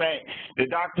 Matter of fact, the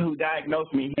doctor who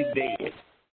diagnosed me, he's dead.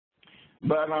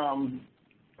 But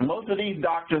most of these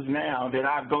doctors now that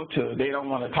I go to, they don't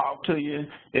want to talk to you.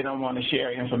 They don't want to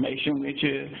share information with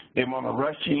you. They want to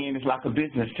rush you in. It's like a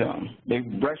business to them. They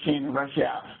rush in and rush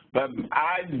out. But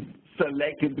I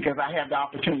selected because I have the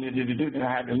opportunity to do that.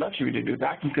 I have the luxury to do that.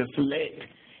 I can select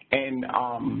and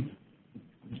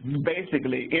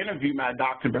basically interview my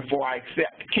doctor before I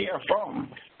accept care from them.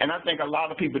 And I think a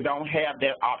lot of people don't have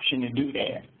that option to do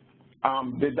that.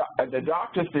 The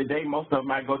doctors today, most of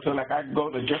them I go to, like I go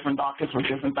to different doctors for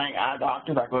different things, eye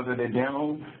doctors, I go to the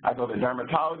dental, I go to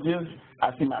dermatologists,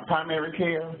 I see my primary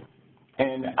care,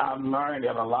 and I've learned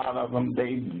that a lot of them,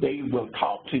 they will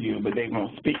talk to you, but they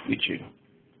won't speak with you.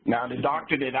 Now, the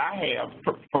doctor that I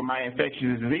have for my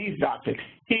infectious disease doctor,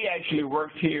 he actually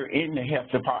works here in the health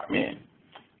department,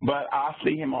 but I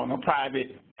see him on a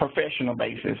private professional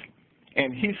basis,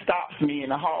 and he stops me in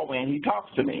the hallway and he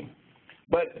talks to me.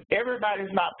 But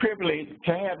everybody's not privileged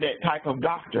to have that type of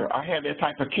doctor or have that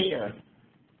type of care,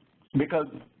 because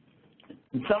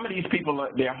some of these people,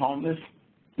 they're homeless,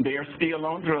 they're still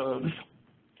on drugs,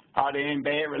 are they in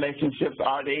bad relationships,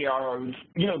 are they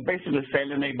basically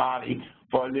selling their body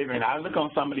for a living. I look on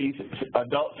some of these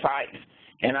adult sites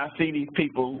and I see these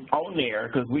people on there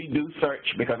because we do search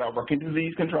because I work in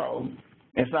disease control,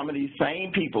 and some of these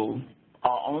same people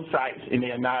are on sites and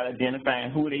they're not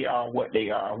identifying who they are, what they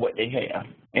have.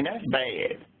 And that's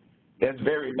bad. That's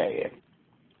very bad.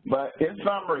 But in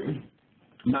summary,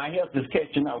 my health is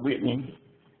catching up with me.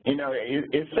 You know,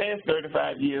 it says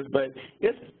 35 years, but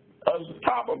it's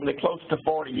probably close to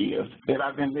 40 years that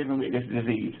I've been living with this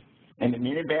disease. And the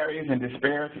many barriers and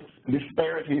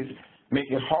disparities make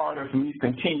it harder for me to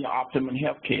continue optimum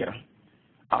health care.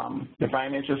 The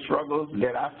financial struggles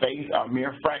that I face are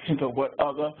mere fractions of what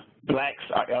other blacks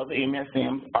or other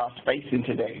MSMs are facing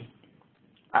today.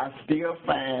 I still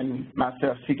find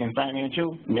myself seeking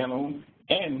financial, mental,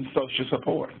 and social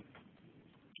support.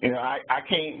 You know,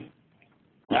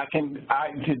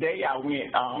 today I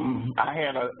went, I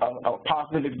had a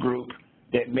positive group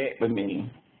that met with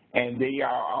me, and they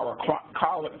are our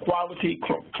quality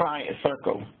client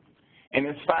circle. And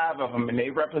there's 5 of them, and they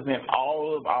represent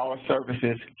all of our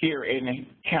services here in the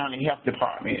county health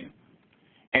department.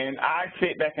 And I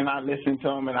sit back and I listen to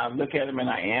them, and I look at them and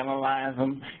I analyze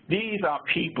them. These are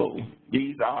people.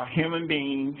 These are human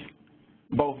beings,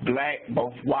 both black,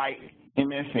 both white,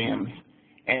 MSMs.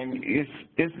 And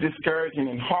it's discouraging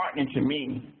and heartening to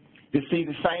me to see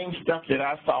the same stuff that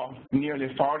I saw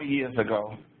nearly 40 years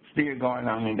ago still going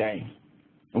on today.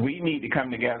 We need to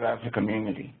come together as a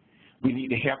community. We need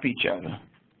to help each other,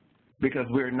 because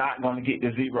we're not going to get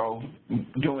to zero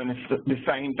doing the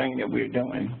same thing that we're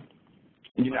doing.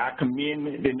 You know, I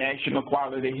commend the National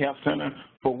Quality Health Center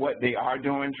for what they are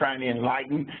doing, trying to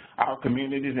enlighten our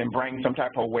communities and bring some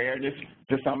type of awareness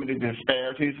to some of the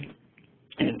disparities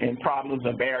and problems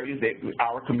and barriers that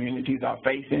our communities are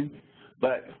facing.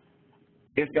 But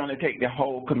it's going to take the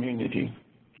whole community.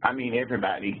 I mean,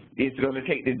 everybody. It's going to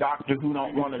take the doctor who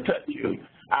don't want to touch you.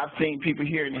 I've seen people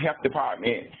here in the health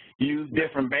department use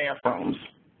different bathrooms.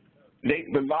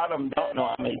 A lot of them don't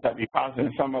know I'm HIV positive,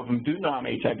 and some of them do know I'm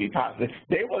HIV positive.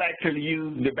 They will actually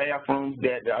use the bathrooms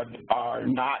that are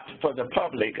not for the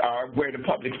public or where the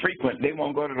public frequent. They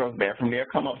won't go to those bathrooms. They'll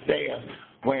come upstairs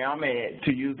where I'm at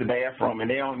to use the bathroom, and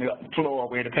they're on the floor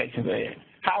where the patients are at.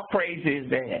 How crazy is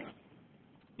that?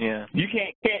 Yeah. You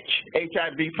can't catch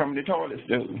HIV from the toilet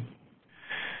stool.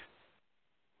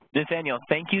 Nathaniel,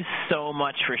 thank you so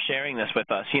much for sharing this with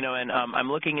us. You know, and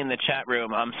I'm looking in the chat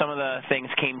room. Some of the things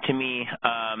came to me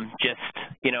just,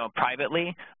 you know,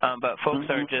 privately, but folks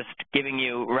are just giving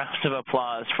you rounds of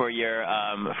applause for your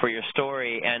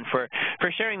story and for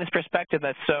sharing this perspective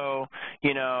that's so,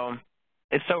 you know,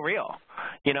 it's so real.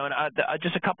 You know, and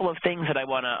just a couple of things that I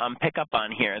want to pick up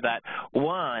on here. That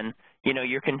one, you know,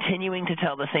 you're continuing to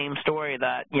tell the same story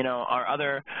that, you know, our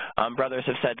other brothers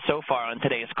have said so far on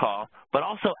today's call, but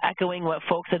also echoing what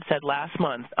folks had said last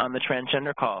month on the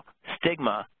transgender call: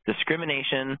 stigma,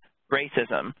 discrimination,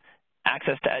 racism,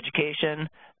 access to education,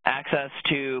 access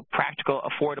to practical,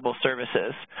 affordable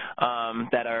services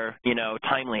that are, you know,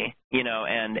 timely, you know,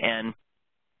 and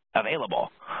available.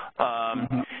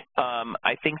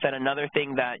 I think that another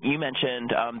thing that you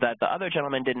mentioned that the other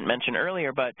gentleman didn't mention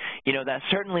earlier, but, you know, that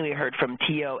certainly we heard from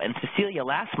Tio and Cecilia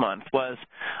last month was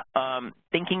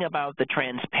thinking about the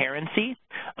transparency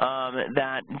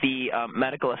that the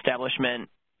medical establishment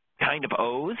kind of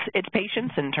owes its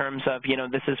patients in terms of, you know,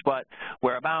 this is what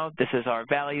we're about, this is our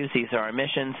values, these are our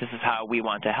missions, this is how we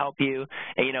want to help you,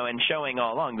 and, you know, and showing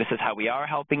all along this is how we are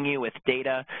helping you with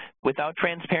data. Without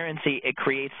transparency, it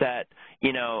creates that,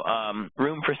 you know,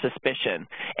 room for suspicion.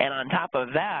 And on top of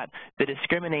that, the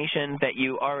discrimination that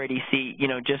you already see, you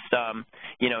know, just,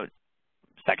 you know,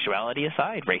 sexuality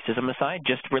aside, racism aside,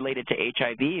 just related to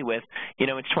HIV with, you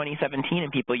know, it's 2017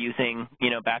 and people using,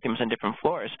 you know, bathrooms on different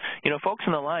floors. You know, folks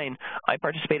on the line, I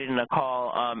participated in a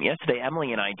call yesterday,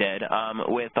 Emily and I did,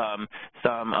 with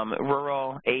some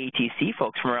rural AETC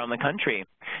folks from around the country.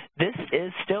 This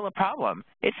is still a problem.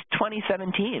 It's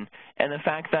 2017, and the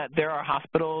fact that there are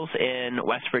hospitals in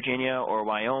West Virginia or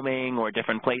Wyoming or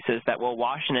different places that will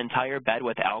wash an entire bed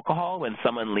with alcohol when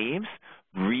someone leaves,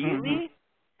 really? Mm-hmm.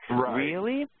 Right.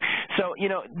 Really? So, you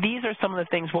know, these are some of the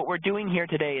things. What we're doing here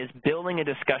today is building a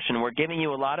discussion. We're giving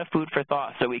you a lot of food for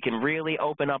thought so we can really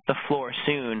open up the floor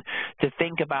soon to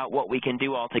think about what we can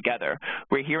do all together.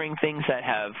 We're hearing things that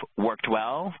have worked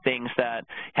well, things that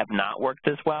have not worked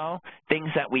as well, things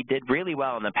that we did really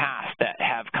well in the past that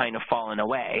have kind of fallen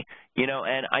away. You know,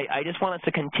 and I just want us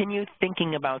to continue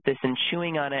thinking about this and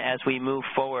chewing on it as we move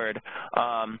forward.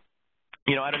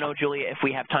 You know, I don't know, Julia, if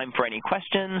we have time for any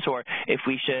questions or if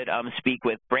we should speak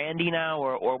with Brandy now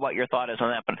or what your thought is on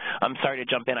that. But I'm sorry to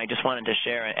jump in. I just wanted to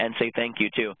share and say thank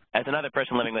you, too. As another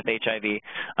person living with HIV,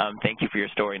 thank you for your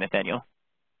story, Nathaniel.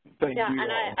 Thank you.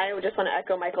 And I would just want to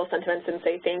echo Michael's sentiments and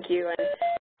say thank you. And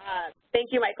thank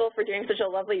you, Michael, for doing such a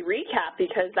lovely recap,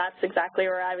 because that's exactly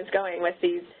where I was going with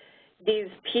these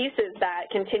pieces that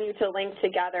continue to link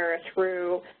together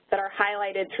through, that are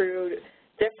highlighted through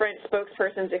different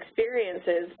spokespersons'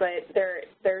 experiences, but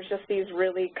there's just these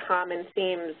really common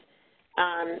themes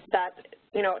that,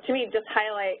 you know, to me just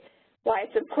highlight why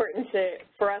it's important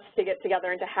for us to get together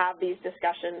and to have these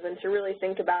discussions and to really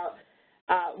think about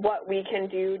what we can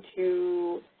do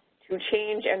to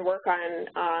change and work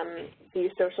on these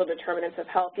social determinants of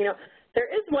health. You know, there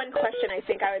is one question I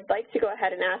think I would like to go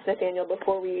ahead and ask Nathaniel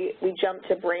before we jump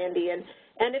to Brandy, and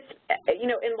it's, you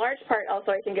know, in large part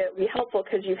also I think it would be helpful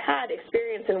because you've had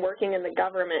experience in working in the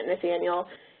government, Nathaniel,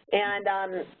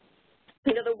 and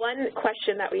you know, the one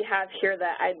question that we have here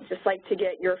that I'd just like to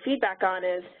get your feedback on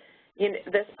is, you know,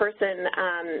 this person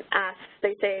asks,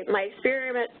 they say, my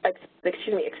experience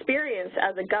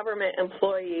as a government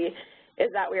employee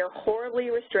is that we are horribly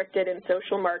restricted in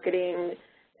social marketing,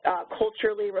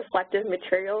 culturally reflective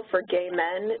material for gay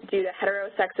men due to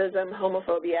heterosexism,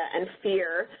 homophobia, and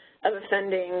fear of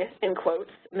offending, in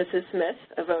quotes, Mrs. Smith,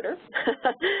 a voter.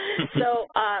 So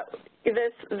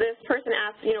this person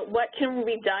asks, you know, what can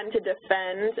be done to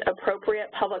defend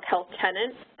appropriate public health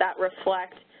tenets that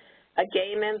reflect a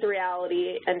gay man's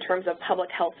reality in terms of public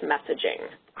health messaging?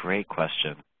 Great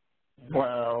question.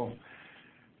 Well,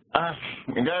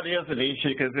 that is an issue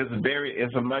because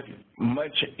it's a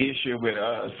much issue with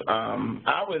us.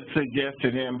 I would suggest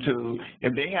to them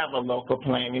if they have a local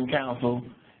planning council,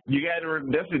 you got to.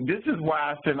 This is why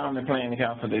I sit on the planning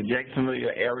council, the Jacksonville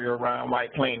area around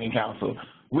White Planning Council.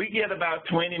 We get about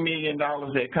 $20 million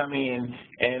that come in,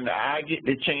 and I get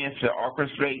the chance to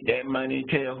orchestrate that money,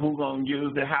 tell who's going to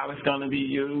use it, how it's going to be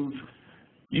used.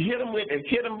 You hit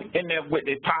them in there with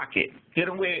their pocket. Hit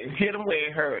them where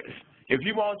it hurts. If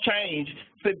you want change,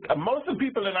 most of the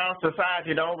people in our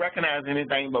society don't recognize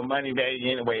anything but money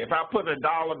value anyway. If I put a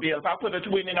dollar bill, if I put a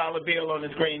 $20 bill on the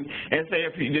screen and say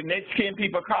if the next 10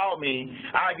 people call me,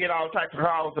 I get all types of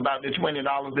calls about the $20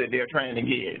 that they're trying to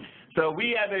get. So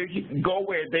we have to go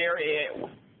where they're at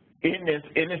in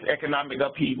this economic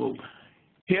upheaval.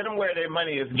 Hit them where their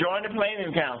money is. Join the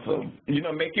planning council. You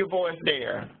know, make your voice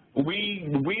there.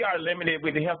 We are limited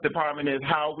with the health department is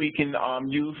how we can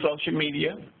use social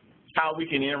media, how we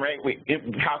can interact with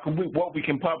it, what we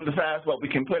can publicize, what we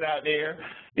can put out there.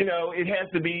 You know, it has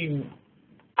to be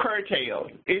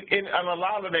curtailed. And a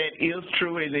lot of that is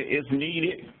true and it is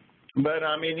needed. But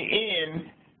in the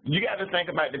end, you got to think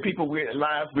about the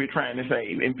lives we're trying to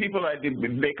save. And people,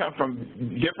 they come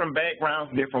from different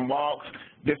backgrounds, different walks,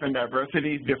 different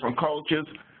diversities, different cultures.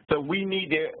 So we need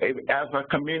to, as a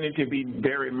community, be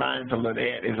very mindful of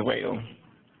that as well.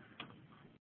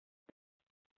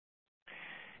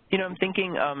 You know, I'm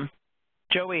thinking,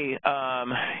 Joey,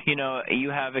 you know, you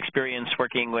have experience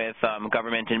working with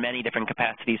government in many different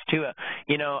capacities, too.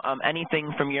 You know,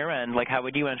 anything from your end, like how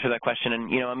would you answer that question? And,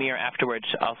 you know, Amir, afterwards,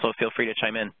 also feel free to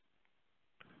chime in.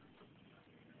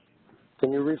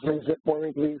 Can you rephrase it for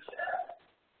me, please?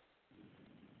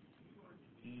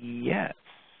 Yes.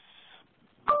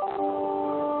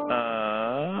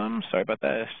 Sorry about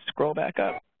that. Scroll back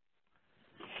up.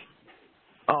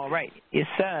 right. It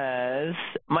says,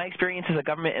 my experience as a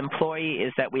government employee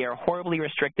is that we are horribly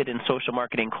restricted in social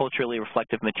marketing culturally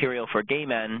reflective material for gay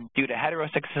men due to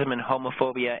heterosexism and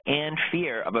homophobia and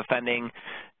fear of offending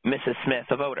Mrs. Smith,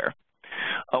 a voter.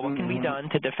 What can be done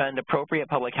to defend appropriate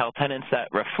public health tenets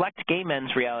that reflect gay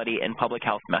men's reality in public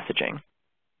health messaging?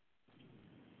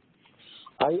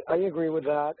 I agree with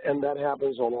that, and that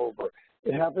happens all over.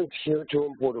 It happens here too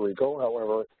in Puerto Rico,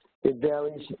 however, it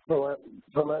varies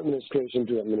from administration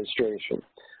to administration,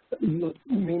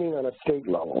 meaning on a state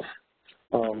level.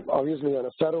 Obviously, on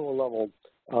a federal level,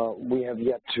 we have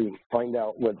yet to find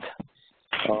out what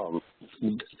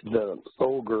the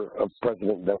ogre of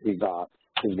president that we got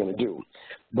is going to do.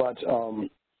 But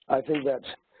I think that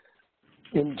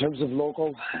in terms of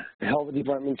local health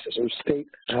departments or state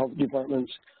health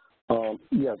departments,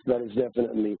 yes, that is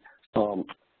definitely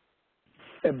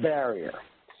a barrier.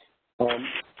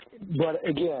 But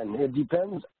again, it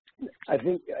depends. I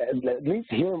think at least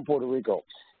here in Puerto Rico,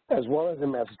 as well as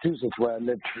in Massachusetts, where I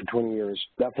lived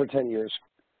for 10 years,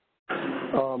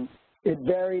 it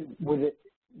varied with it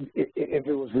if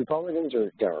it was Republicans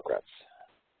or Democrats.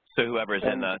 So whoever's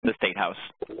in the state house.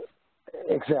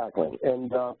 Exactly,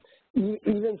 and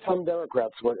even some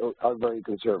Democrats are very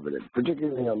conservative,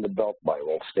 particularly on the Belt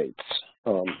Bible states,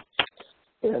 so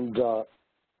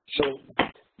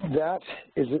that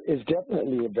is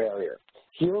definitely a barrier.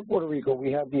 Here in Puerto Rico,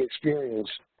 we have the experience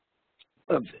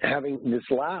of having this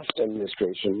last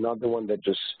administration, not the one that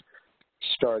just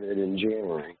started in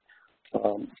January,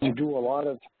 to do a lot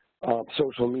of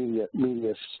social media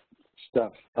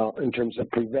stuff in terms of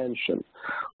prevention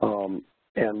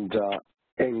and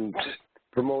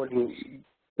promoting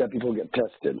that people get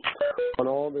tested on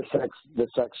all the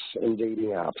sex and dating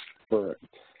apps for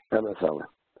MSM.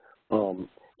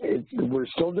 We're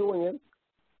still doing it.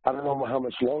 I don't know how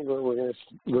much longer we're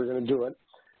going to do it,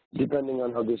 depending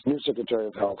on how this new Secretary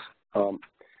of Health,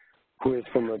 who is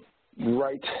from a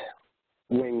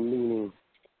right-wing leaning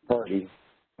party,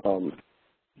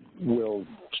 will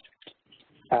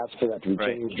ask for that to be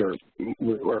changed,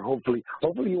 or hopefully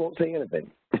he won't say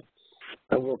anything,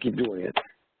 and we'll keep doing it.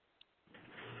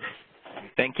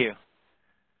 Thank you.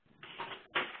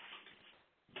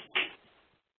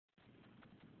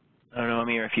 I don't know,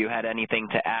 Amir, if you had anything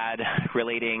to add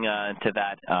relating to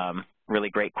that really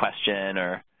great question,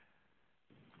 or.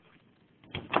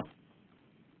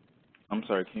 I'm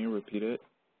sorry, can you repeat it?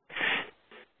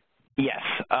 Yes.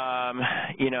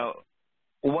 You know,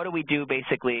 what do we do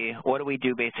basically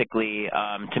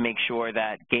to make sure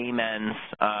that gay men's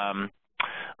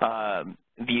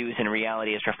views and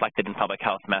reality is reflected in public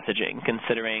health messaging,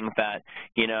 considering that,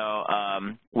 you know,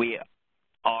 we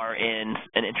are in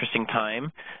an interesting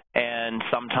time, and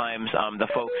sometimes the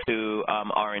folks who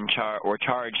are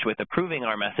charged with approving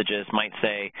our messages might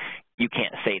say, you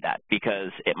can't say that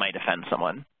because it might offend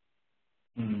someone.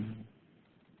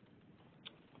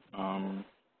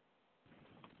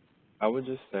 I would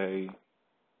just say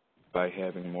by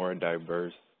having more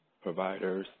diverse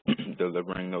providers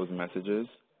delivering those messages,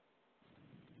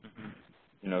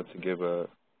 you know, to give a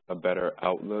better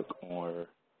outlook, or,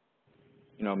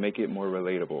 you know, make it more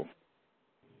relatable.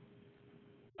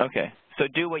 Okay. So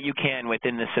do what you can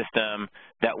within the system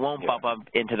that won't bump up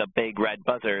into the big red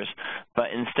buzzers,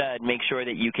 but instead make sure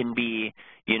that you can be,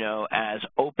 you know, as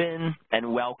open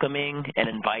and welcoming and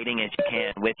inviting as you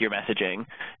can with your messaging,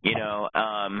 you know,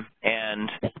 and,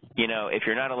 you know, if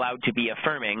you're not allowed to be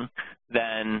affirming,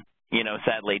 then, you know,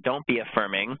 sadly, don't be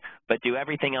affirming, but do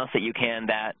everything else that you can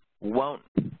that won't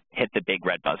hit the big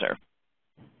red buzzer.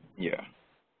 Yeah.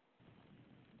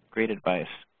 Great advice.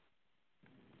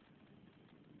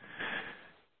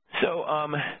 So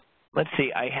let's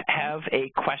see, I have a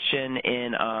question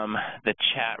in the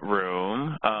chat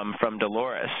room from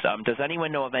Dolores. Does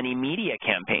anyone know of any media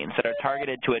campaigns that are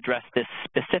targeted to address this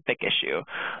specific issue?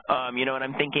 You know, and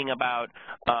I'm thinking about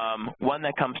one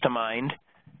that comes to mind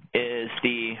is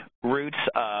the roots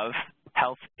of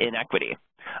health inequity.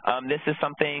 This is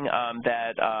something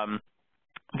that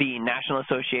the National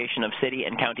Association of City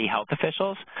and County Health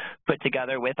Officials put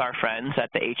together with our friends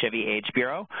at the HIV/AIDS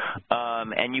Bureau,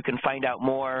 and you can find out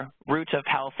more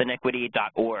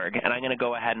rootsofhealthinequity.org, and I'm going to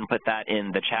go ahead and put that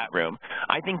in the chat room.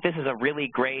 I think this is a really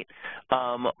great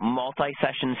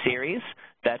multi-session series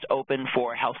that's open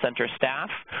for health center staff,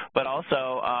 but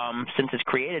also since it's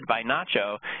created by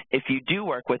Nacho, if you do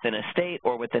work within a state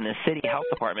or within a city health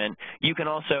department, you can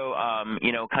also,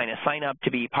 you know, kind of sign up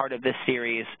to be part of this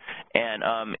series, and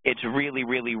it's really,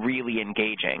 really, really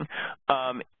engaging.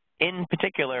 in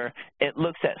particular, it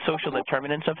looks at social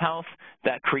determinants of health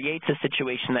that creates a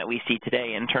situation that we see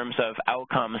today in terms of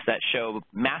outcomes that show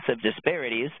massive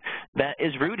disparities that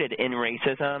is rooted in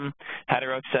racism,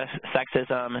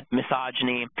 heterosexism,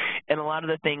 misogyny, and a lot of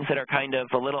the things that are kind of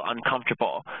a little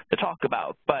uncomfortable to talk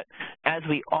about. But as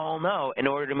we all know, in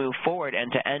order to move forward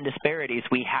and to end disparities,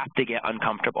 we have to get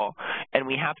uncomfortable, and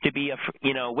we have to be,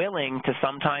 willing to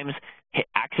sometimes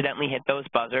accidentally hit those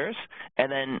buzzers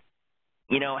and then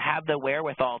have the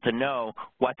wherewithal to know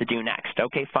what to do next.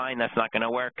 Okay, fine, that's not going to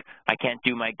work. I can't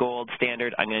do my gold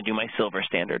standard. I'm going to do my silver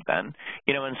standard then,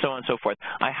 and so on and so forth.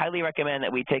 I highly recommend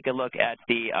that we take a look at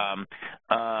the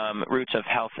roots of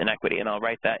health inequity, and I'll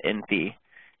write that in the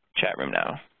chat room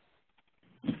now.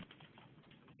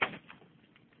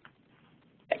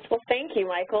 Well, thank you,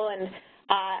 Michael. And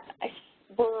I'd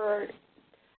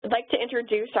like to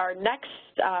introduce our next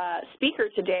speaker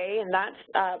today, and that's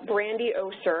Brandy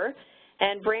Oser.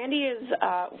 And Brandy is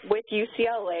with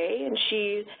UCLA, and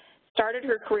she started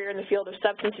her career in the field of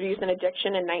substance abuse and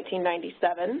addiction in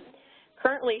 1997.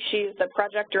 Currently, she is the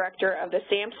project director of the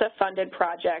SAMHSA-funded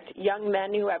project, Young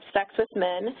Men Who Have Sex with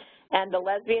Men, and the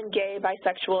Lesbian, Gay,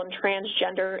 Bisexual, and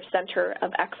Transgender Center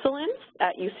of Excellence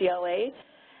at UCLA.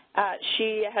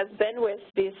 She has been with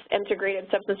this integrated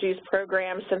substance abuse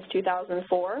program since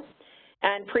 2004.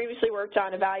 And previously worked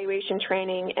on evaluation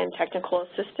training and technical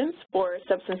assistance for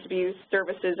substance abuse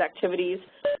services activities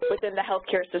within the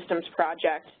Healthcare Systems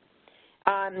Project.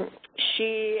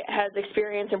 She has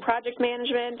experience in project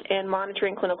management and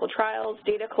monitoring clinical trials,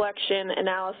 data collection,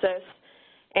 analysis,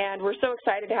 and we're so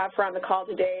excited to have her on the call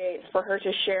today for her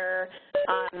to share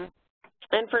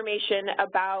information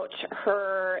about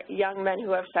her Young Men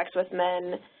Who Have Sex with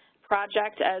Men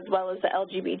project, as well as the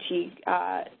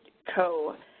LGBT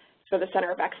co for the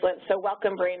Center of Excellence. So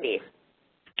welcome, Brandy.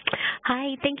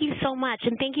 Hi, thank you so much,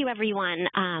 and thank you everyone,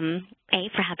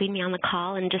 for having me on the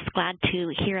call, and just glad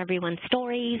to hear everyone's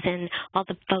stories and all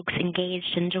the folks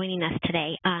engaged in joining us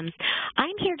today. I'm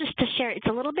here just to share, it's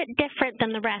a little bit different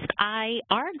than the rest.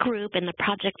 Our group and the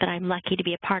project that I'm lucky to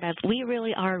be a part of, we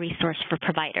really are a resource for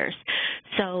providers.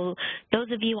 So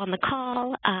those of you on the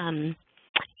call,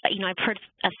 I've heard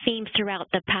a theme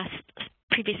throughout the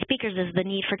previous speakers is the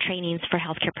need for trainings for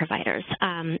healthcare providers,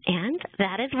 and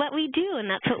that is what we do, and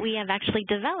that's what we have actually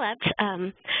developed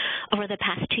over the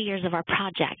past 2 years of our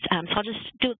project. So I'll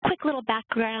just do a quick little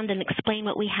background and explain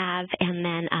what we have, and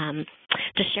then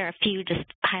just share a few just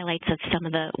highlights of some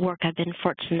of the work I've been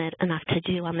fortunate enough to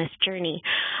do on this journey.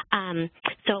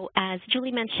 So as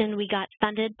Julie mentioned, we got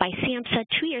funded by SAMHSA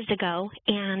 2 years ago,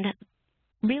 and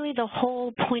really the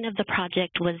whole point of the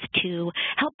project was to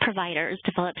help providers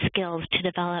develop skills to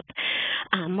develop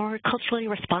more culturally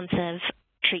responsive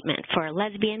treatment for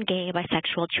lesbian, gay,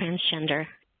 bisexual, transgender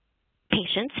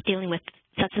patients dealing with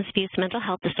substance abuse, mental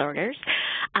health disorders.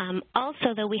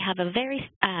 Also, though, we have a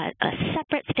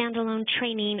separate standalone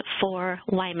training for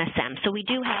YMSM. So we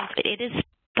do have, it is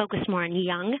focused more on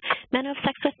young men who have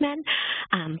sex with men,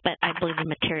 but I believe the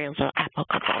materials are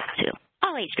applicable to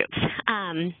all age groups.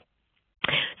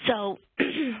 So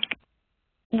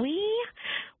we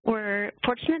were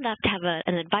fortunate enough to have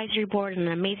an advisory board and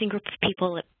an amazing group of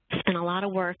people that spent a lot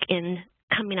of work in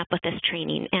coming up with this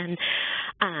training. And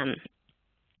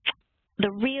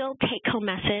the real take-home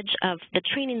message of the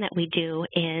training that we do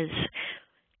is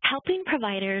helping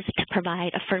providers to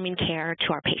provide affirming care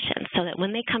to our patients so that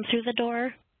when they come through the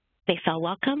door, they feel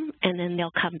welcome and then they'll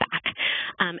come back.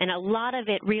 And a lot of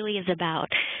it really is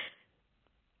about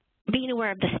being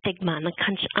aware of the stigma and the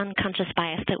unconscious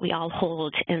bias that we all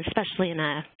hold, and especially in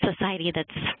a society that's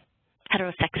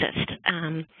heterosexist.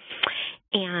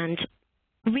 And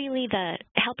really the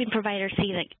helping providers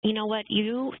see that, you know what,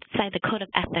 you cite the code of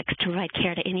ethics to provide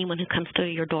care to anyone who comes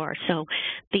through your door. So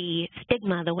the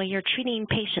stigma, the way you're treating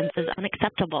patients is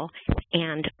unacceptable.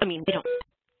 And, I mean, we don't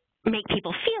make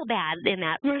people feel bad in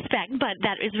that respect, but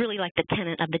that is really like the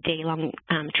tenet of the day-long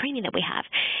training that we have.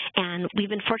 And we've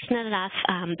been fortunate enough,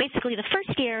 basically the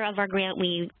first year of our grant,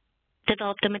 we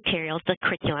developed the materials, the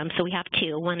curriculum. So we have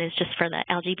two. One is just for the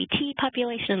LGBT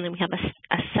population, and then we have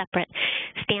a separate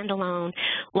standalone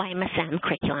YMSM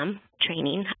curriculum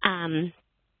training.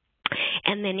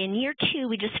 And then in year two,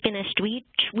 we just finished,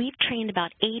 we've trained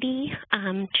about 80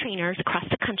 trainers across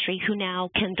the country who now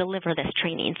can deliver this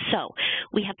training. So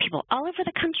we have people all over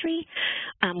the country.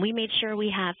 We made sure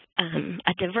we have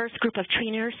a diverse group of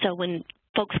trainers. So when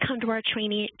folks come to our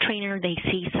trainer, they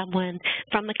see someone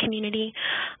from the community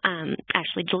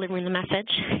actually delivering the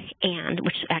message, and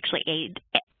which actually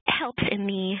helps in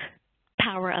the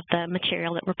power of the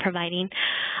material that we're providing.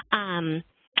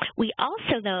 We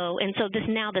also, though, and so this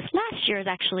last year is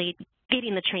actually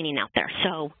getting the training out there.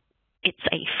 So it's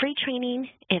a free training.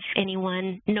 If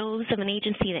anyone knows of an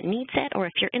agency that needs it, or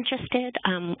if you're interested,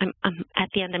 at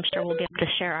the end, I'm sure we'll be able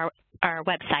to share our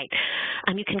website.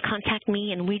 You can contact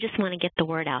me, and we just want to get the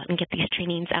word out and get these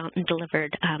trainings out and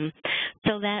delivered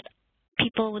so that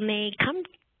people, when they come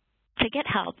to get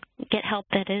help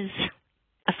that is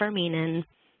affirming and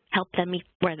help them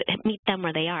meet them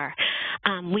where they are.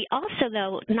 We also,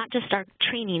 though, not just our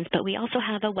trainings, but we also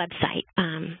have a website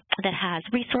that has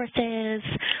resources,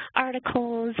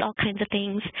 articles, all kinds of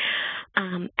things.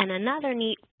 And another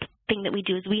neat thing that we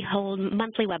do is we hold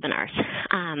monthly webinars.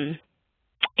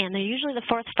 And they're usually the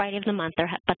fourth Friday of the month,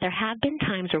 but there have been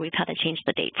times where we've had to change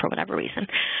the date for whatever reason.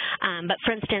 But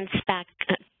for instance, back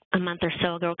a month or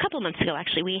so ago, a couple of months ago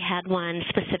actually, we had one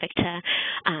specific to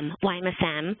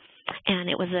YMSM, and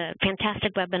it was a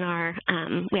fantastic webinar.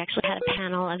 We actually had a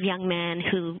panel of young men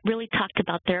who really talked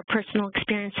about their personal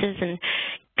experiences and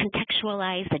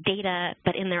contextualized the data,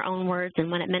 but in their own words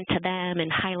and what it meant to them,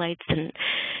 and highlights and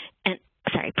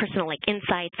personal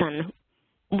insights on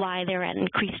why they're at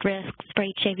increased risks for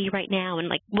HIV right now,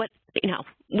 and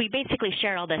we basically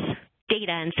shared all this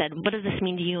data and said, what does this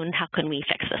mean to you and how can we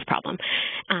fix this problem?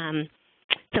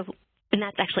 And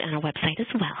that's actually on our website as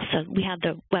well. So we have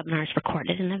the webinars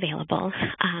recorded and available.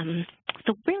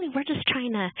 So really, we're just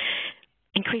trying to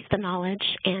increase the knowledge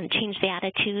and change the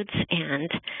attitudes and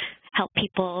help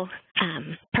people,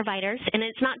 providers. And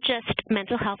it's not just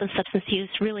mental health and substance use,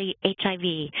 really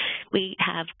HIV. We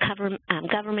have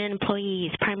government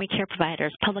employees, primary care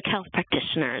providers, public health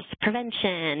practitioners,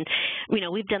 prevention.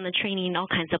 We've done the training all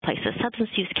kinds of places, substance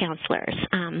use counselors.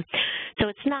 So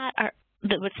it's not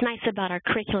what's nice about our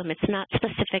curriculum, it's not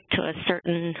specific to a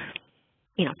certain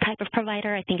type of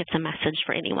provider. I think it's a message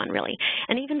for anyone, really.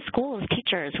 And even schools,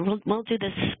 teachers, we'll do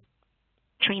this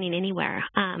training anywhere.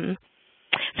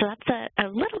 So that's a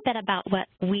little bit about what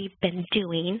we've been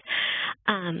doing.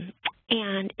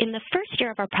 And in the first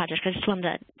year of our project, I just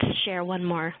wanted to share one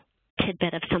more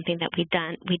tidbit of something that we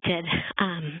did.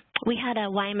 We had a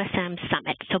YMSM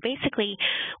summit. So basically,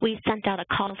 we sent out a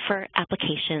call for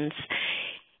applications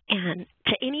and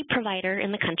to any provider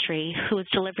in the country who is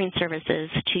delivering services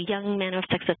to young men who have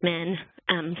sex with men.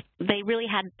 They really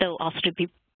had, though, also to be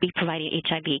providing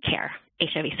HIV care,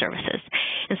 HIV services.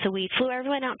 And so we flew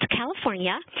everyone out to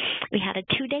California. We had a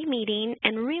 2-day meeting,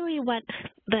 and really what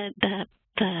it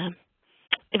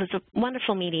was a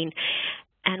wonderful meeting.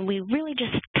 And we really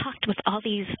just talked with all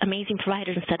these amazing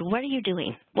providers and said, what are you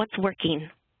doing? What's working?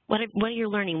 What are you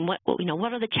learning? What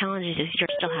are the challenges you're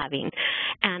still having?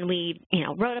 And we,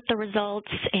 wrote up the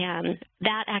results, and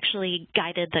that actually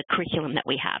guided the curriculum that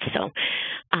we have. So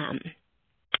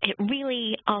it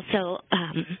really also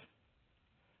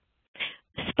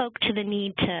spoke to the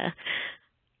need to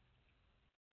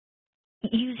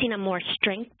using a more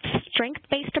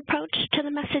strength-based approach to the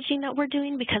messaging that we're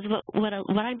doing, because what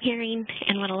I'm hearing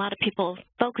and what a lot of people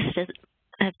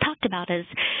have talked about is,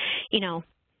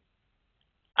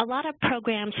 a lot of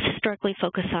programs historically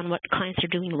focus on what clients are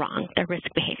doing wrong, their risk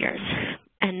behaviors,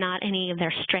 and not any of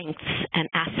their strengths and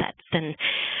assets. And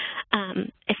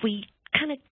if we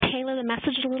kind of tailor the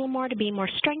message a little more to be more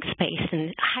strengths-based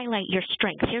and highlight your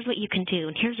strengths, here's what you can do,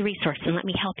 and here's a resource, and let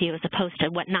me help you, as opposed to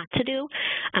what not to do,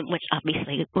 which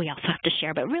obviously we also have to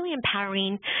share, but really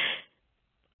empowering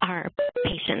our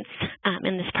patients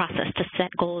in this process to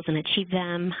set goals and achieve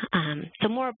them. So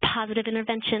more positive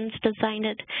interventions designed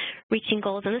at reaching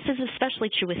goals, and this is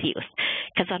especially true with youth,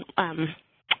 because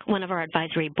one of our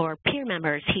advisory board peer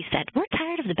members, he said, we're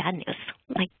tired of the bad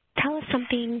news. Tell us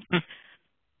something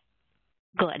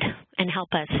good and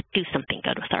help us do something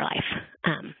good with our life.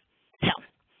 So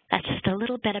that's just a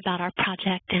little bit about our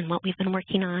project and what we've been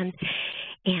working on,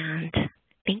 and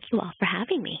thank you all for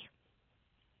having me.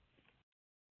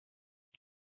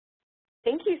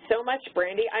 Thank you so much,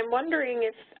 Brandy. I'm wondering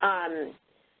if,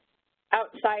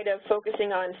 outside of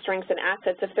focusing on strengths and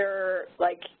assets, if there are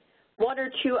one or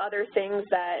two other things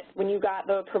that when you got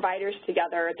the providers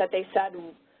together that they said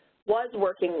was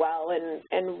working well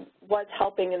and was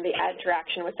helping in the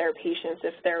interaction with their patients,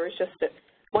 if there was just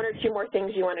one or two more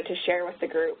things you wanted to share with the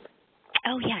group.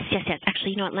 Oh, yes.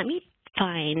 Actually, let me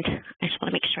find, I just want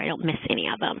to make sure I don't miss any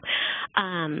of them.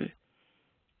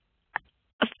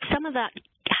 Some of the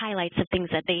highlights of things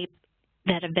that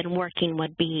have been working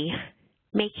would be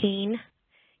making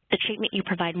the treatment you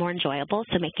provide more enjoyable,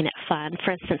 so making it fun.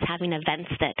 For instance, having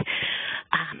events that,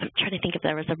 I'm trying to think if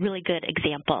there was a really good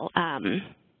example.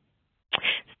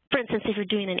 For instance, if you're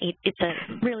doing it's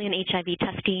really an HIV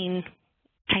testing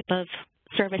type of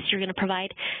service you're going to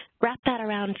provide, wrap that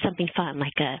around something fun,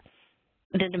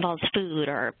 that involves food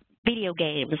or video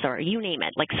games or you name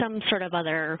it, like some sort of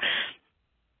other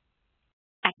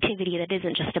activity that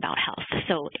isn't just about health.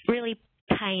 So really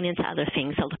tying into other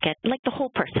things to look at like the whole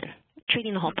person,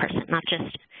 treating the whole person, not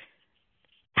just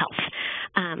health.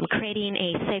 Creating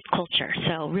a safe culture.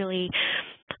 So really,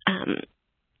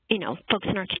 you know, folks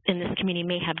in this community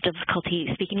may have difficulty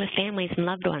speaking with families and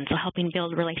loved ones, so helping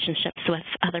build relationships with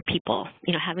other people,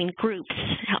 you know, having groups,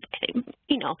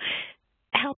 you know,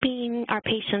 helping our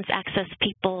patients access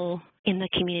people in the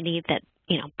community that,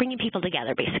 you know, bringing people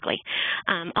together, basically.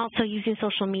 Also using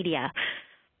social media.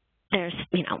 There's,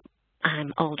 you know,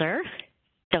 I'm older.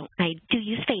 I do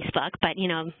use Facebook, but, you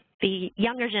know, the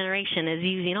younger generation is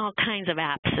using all kinds of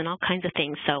apps and all kinds of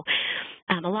things. So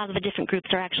a lot of the different groups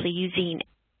are actually using,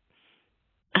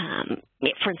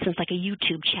 for instance, like a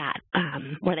YouTube chat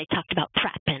where they talked about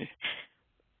PrEP and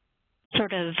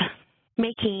sort of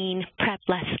making PrEP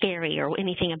less scary or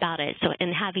anything about it. So,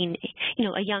 and having, you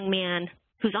know, a young man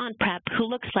who's on PrEP who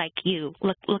looks like you,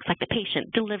 looks like the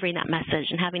patient, delivering that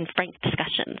message and having frank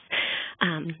discussions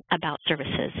about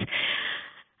services.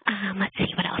 Let's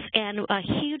see what else. And a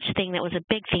huge thing that was a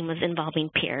big theme was involving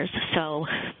peers. So,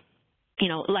 you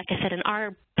know, like I said, in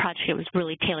our project, it was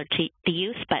really tailored to the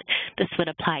youth, but this would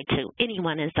apply to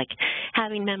anyone, is like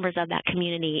having members of that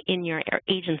community in your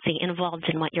agency involved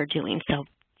in what you're doing. So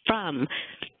from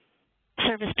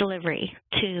service delivery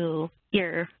to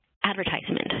your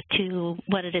advertisement to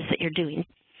what it is that you're doing,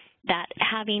 that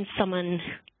having someone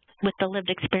with the lived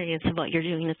experience of what you're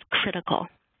doing is critical,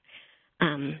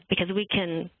 because we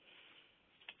can,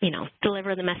 you know,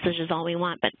 deliver the messages all we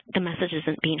want, but the message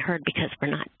isn't being heard because we're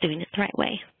not doing it the right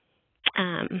way.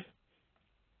 And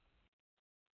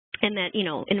that, you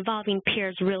know, involving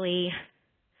peers really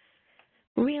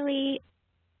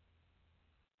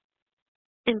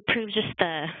improves just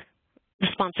the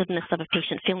responsiveness of a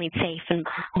patient feeling safe and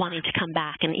wanting to come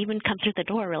back and even come through the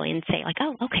door really and say like,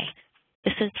 oh, okay,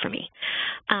 this is for me.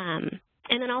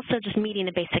 And then also just meeting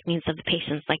the basic needs of the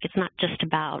patients. Like, it's not just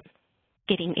about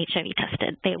getting HIV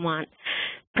tested. They want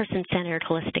person-centered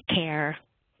holistic care,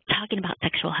 talking about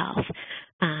sexual health,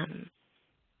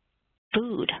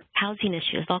 food, housing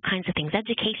issues, all kinds of things,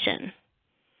 education,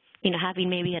 you know, having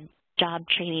maybe a job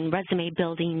training, resume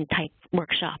building type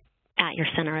workshop at your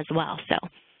center as well. So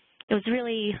it was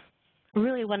really a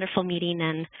really wonderful meeting,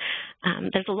 and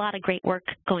there's a lot of great work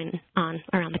going on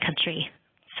around the country.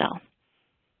 So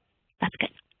that's good.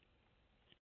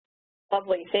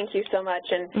 Lovely. Thank you so much.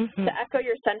 And to echo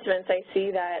your sentiments, I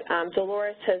see that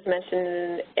Dolores has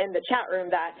mentioned in the chat room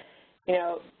that, you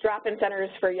know, drop-in centers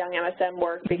for young MSM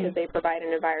work because they provide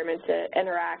an environment to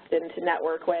interact and to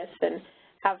network with and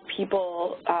have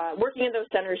people working in those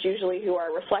centers usually who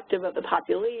are reflective of the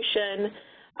population.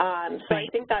 So I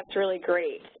think that's really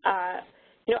great.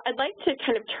 You know, I'd like to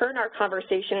kind of turn our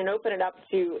conversation and open it up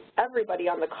to everybody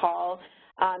on the call,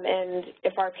 and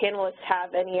if our panelists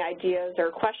have any ideas or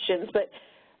questions, but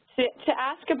to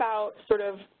ask about sort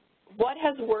of what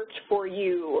has worked for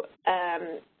you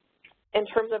in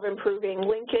terms of improving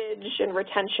linkage and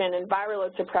retention and viral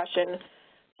load suppression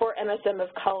for MSM of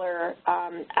color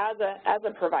as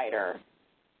a provider.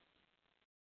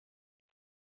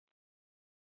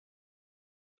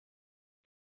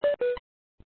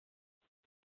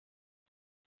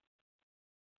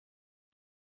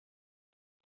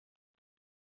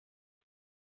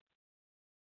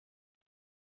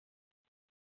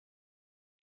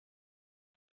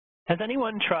 Has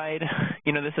anyone tried,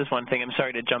 you know, this is one thing, I'm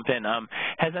sorry to jump in,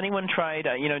 has anyone tried,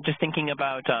 you know, just thinking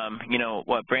about, you know,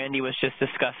 what Brandy was just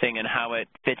discussing and how it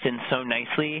fits in so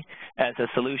nicely as a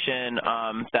solution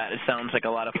that it sounds like a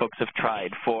lot of folks have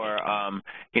tried for,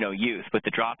 you know, youth with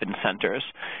the drop-in centers.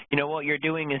 You know, what you're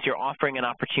doing is you're offering an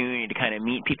opportunity to kind of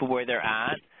meet people where they're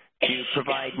at, to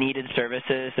provide needed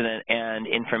services and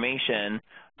information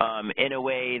in a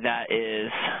way that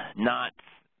is not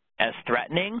as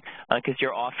threatening, because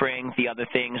you're offering the other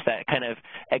things that kind of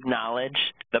acknowledge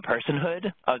the personhood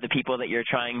of the people that you're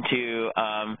trying to,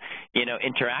 you know,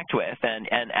 interact with, and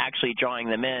actually drawing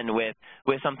them in with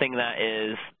something that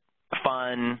is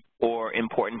fun or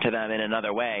important to them in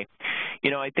another way. You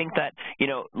know, I think that, you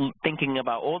know, thinking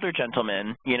about older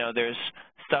gentlemen, you know, there's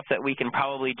stuff that we can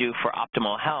probably do for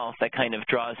optimal health that kind of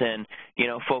draws in, you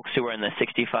know, folks who are in the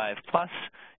 65 plus,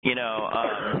 you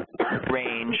know,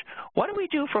 range. What do we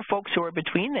do for folks who are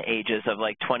between the ages of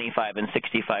like 25 and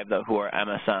 65, though, who are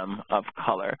MSM of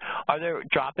color? Are there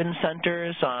drop-in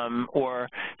centers or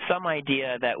some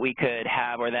idea that we could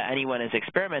have or that anyone has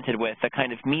experimented with that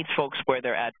kind of meets folks where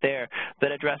they're at there,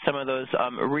 that address some of those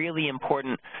really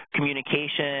important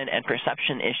communication and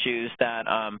perception issues that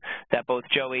that both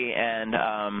Joey and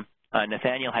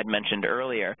Nathaniel had mentioned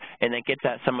earlier, and that gets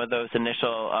at some of those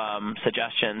initial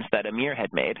suggestions that Amir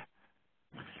had made.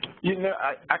 You know,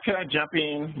 can I jump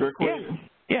in real quick?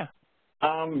 Yeah.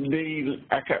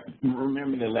 I can't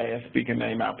remember the last speaker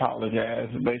name, I apologize,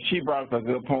 but she brought up a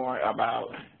good point about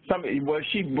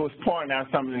she was pointing out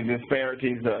some of the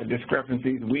disparities,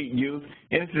 discrepancies we use,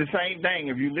 and it's the same thing.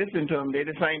 If you listen to them, they're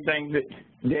the same things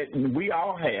that we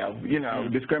all have, you know,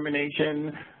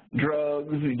 discrimination,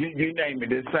 drugs, you name it,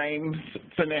 the same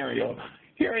scenario.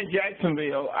 Here in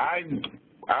Jacksonville, I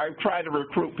try to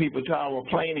recruit people to our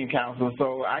planning council,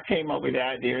 so I came up with the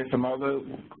idea, some other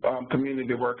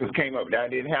community workers came up with the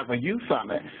idea to have a youth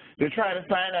summit to try to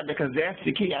find out, because that's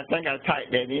the key. I think I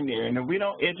typed that in there. And if we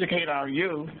don't educate our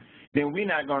youth, then we're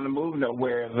not going to move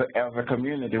nowhere as a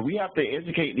community. We have to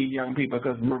educate these young people,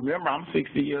 because remember, I'm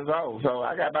 60 years old, so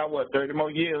I got about, 30 more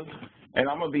years, and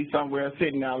I'm going to be somewhere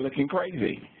sitting now looking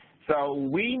crazy. So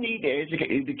we need to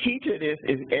educate. The key to this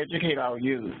is educate our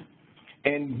youth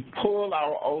and pull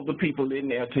our older people in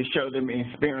there to show them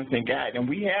experience and guide. And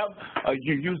we have a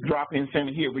youth drop-in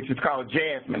center here, which is called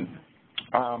Jasmine.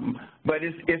 But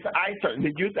it's isolated.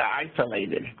 The youth are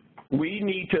isolated. We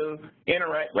need to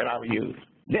interact with our youth.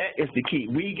 That is the key.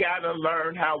 We got to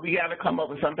learn how, we got to come up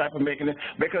with some type of mechanism,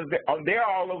 because they're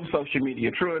all over social media,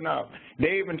 true enough.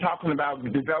 They've been talking about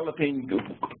developing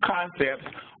concepts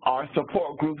or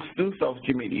support groups through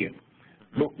social media.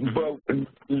 But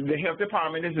the health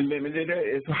department is limited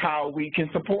as how we can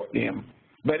support them.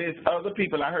 But it's other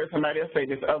people, I heard somebody else say,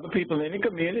 there's other people in the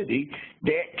community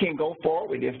that can go forward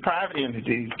with this. Private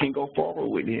entities can go forward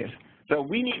with this. So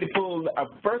we need to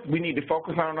first we need to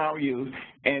focus on our youth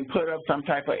and put up some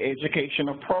type of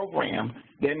educational program.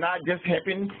 They're not just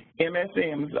helping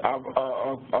MSMs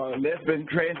of lesbian,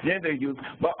 transgender youth,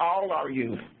 but all our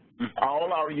youth.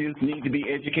 All our youth need to be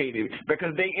educated,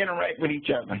 because they interact with each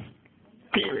other.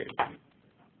 Period.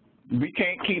 We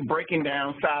can't keep breaking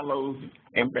down silos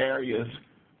and barriers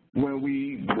when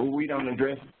we don't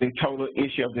address the total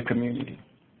issue of the community.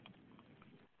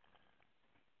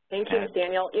 Thank you,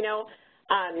 Daniel. You know,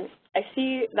 I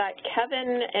see that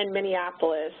Kevin in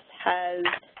Minneapolis has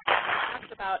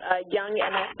asked about a young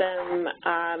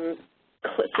MSM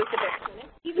specific clinic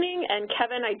evening, and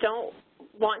Kevin, I don't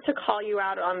want to call you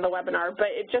out on the webinar, but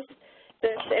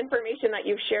this information that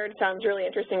you've shared sounds really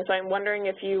interesting, so I'm wondering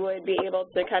if you would be able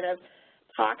to kind of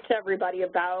talk to everybody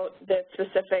about this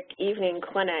specific evening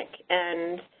clinic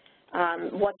and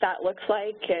what that looks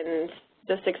like and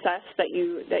the success that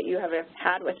you have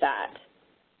had with that.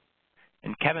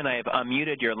 And Kevin, I have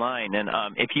unmuted your line, and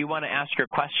if you want to ask your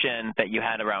question that you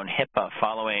had around HIPAA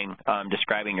following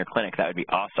describing your clinic, that would be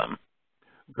awesome.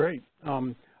 Great.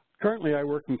 Currently I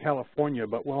work in California,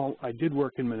 but while I did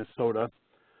work in Minnesota,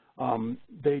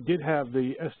 they did have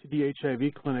the STD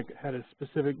HIV clinic had a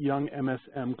specific young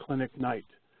MSM clinic night,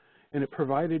 and it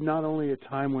provided not only a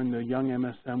time when the young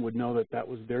MSM would know that that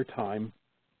was their time,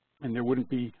 and there wouldn't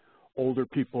be older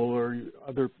people or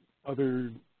other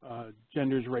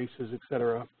genders, races, et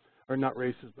cetera, or not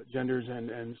races, but genders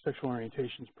and sexual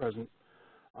orientations present.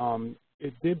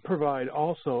 It did provide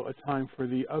also a time for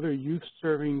the other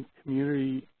youth-serving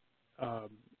community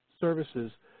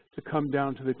services to come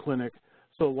down to the clinic.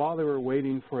 So while they were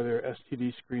waiting for their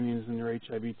STD screenings and their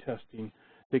HIV testing,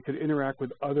 they could interact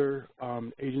with other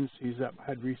agencies that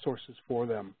had resources for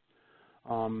them.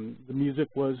 The music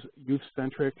was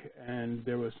youth-centric, and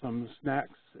there was some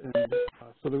snacks. And,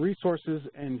 so the resources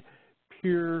and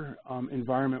peer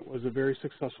environment was a very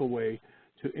successful way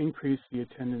to increase the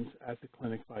attendance at the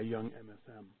clinic by young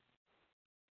MSM.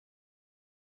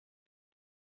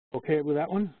 Okay with that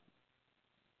one?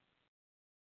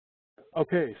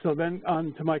 Okay, so then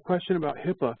on to my question about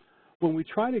HIPAA. When we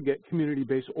try to get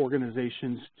community-based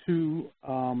organizations to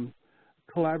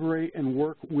collaborate and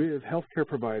work with healthcare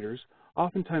providers,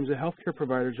 oftentimes the healthcare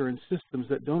providers are in systems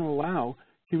that don't allow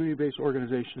community-based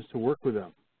organizations to work with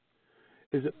them.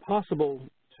 Is it possible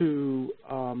to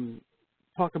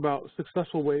talk about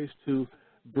successful ways to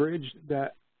bridge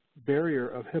that barrier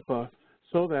of HIPAA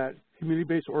so that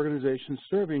community-based organizations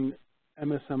serving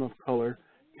MSM of color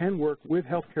can work with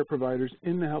healthcare providers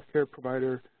in the healthcare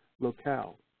provider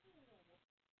locale?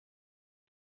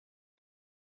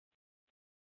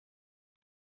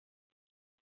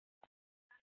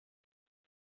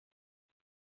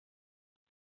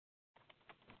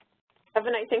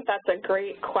 Evan, I think that's a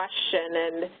great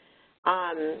question,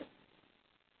 and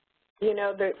you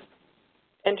know,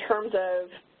 in terms of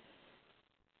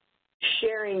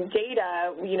sharing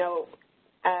data, you know,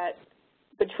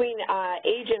 between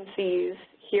agencies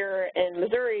here in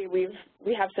Missouri, we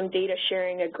have some data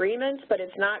sharing agreements, but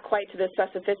it's not quite to the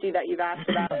specificity that you've asked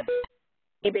about.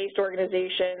 community-based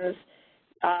organizations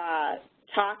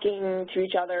talking to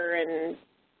each other and,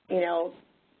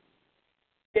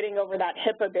 getting over that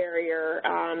HIPAA barrier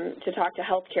to talk to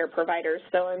healthcare providers.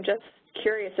 So I'm just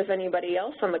curious if anybody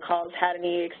else on the call has had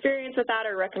any experience with that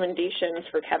or recommendations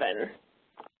for Kevin.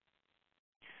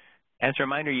 As a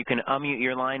reminder, you can unmute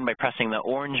your line by pressing the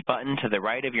orange button to the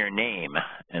right of your name,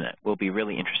 and we'll be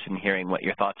really interested in hearing what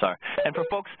your thoughts are. And for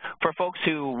folks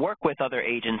who work with other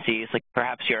agencies, like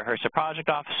perhaps you're a HRSA project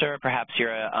officer, perhaps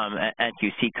you're an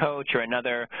NQC coach or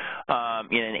another an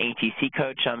ATC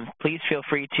coach, please feel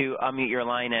free to unmute your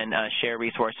line and share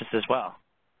resources as well.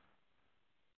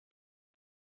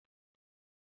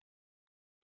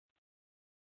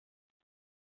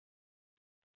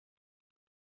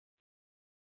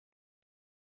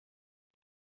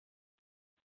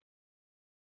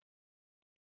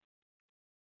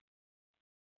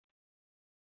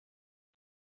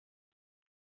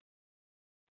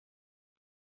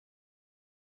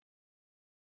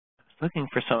 Looking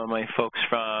for some of my folks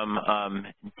from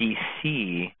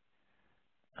DC.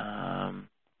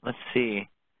 Let's see.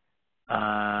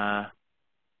 I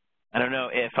don't know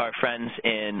if our friends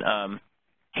in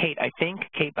Kate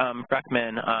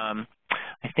Breckman,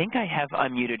 I think I have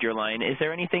unmuted your line. Is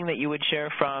there anything that you would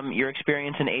share from your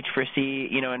experience in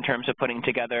H4C, in terms of putting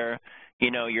together,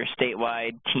 your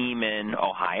statewide team in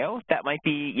Ohio that might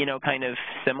be, kind of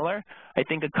similar? I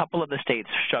think a couple of the states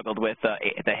struggled with the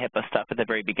HIPAA stuff at the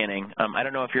very beginning. I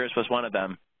don't know if yours was one of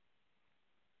them.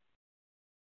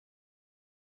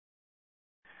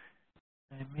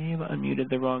 I may have unmuted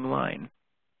the wrong line.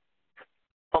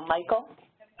 Oh, Michael?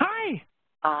 Hi.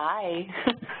 Hi.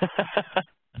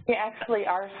 We actually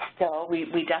are still,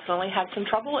 we definitely had some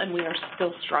trouble and we are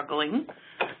still struggling.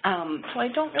 So I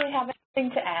don't really have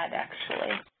anything to add,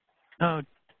 actually. Oh,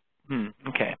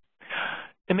 okay.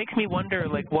 It makes me wonder,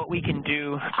 what we can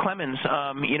do. Clemens,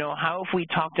 how have we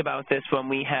talked about this when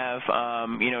we have,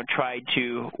 tried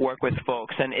to work with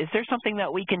folks? And is there something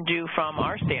that we can do from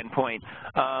our standpoint?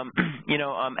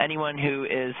 Anyone who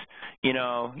is,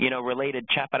 related,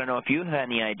 Chap, I don't know if you have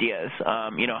any ideas.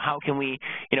 How can we,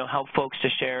 help folks to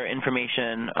share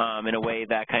information in a way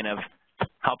that kind of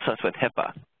helps us with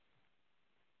HIPAA?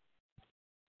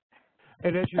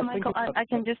 So, Michael, I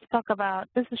can just talk about,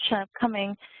 this is Chap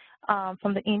coming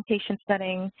from the inpatient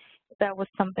setting. That was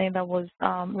something that was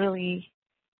really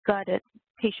gutted.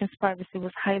 Patients' privacy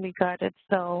was highly gutted.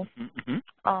 So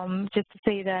just to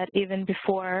say that even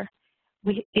before,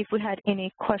 if we had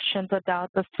any questions or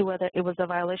doubts as to whether it was a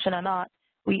violation or not,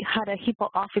 we had a HIPAA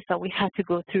office that we had to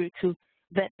go through to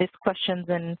vet these questions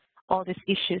and all these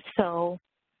issues. So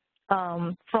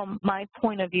from my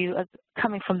point of view, as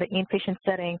coming from the inpatient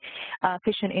setting,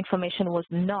 patient information was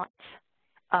not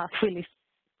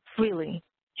freely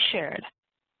shared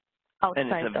outside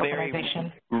the organization. And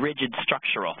it's a very rigid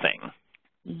structural thing.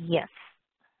 Yes.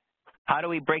 How do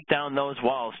we break down those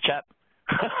walls, Chet?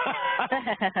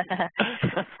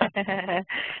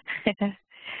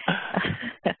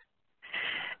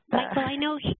 Michael, I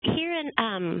know here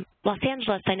in Los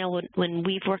Angeles, I know when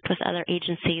we've worked with other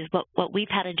agencies, what we've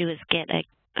had to do is get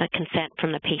a consent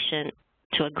from the patient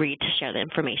to agree to share the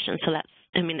information. So that's,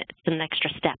 it's an extra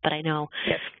step, but I know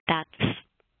that's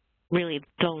really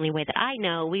the only way that I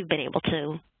know we've been able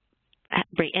to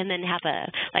bring, and then have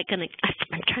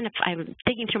I'm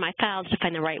digging through my files to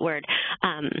find the right word.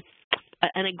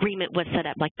 An agreement was set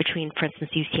up, between, for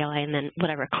instance, UCLA and then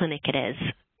whatever clinic it is.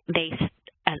 They,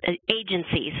 as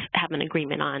agencies, have an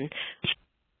agreement on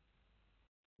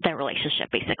their relationship,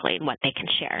 basically, and what they can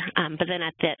share. But then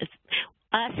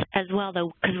us as well,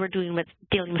 though, because we're dealing with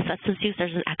substance use,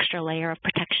 there's an extra layer of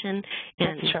protection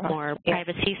and more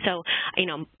privacy. So,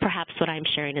 perhaps what I'm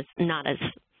sharing is not as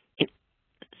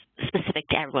specific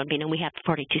to everyone. We have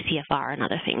 42 CFR and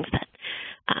other things that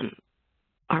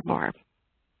are more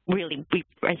really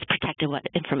as protected what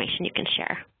information you can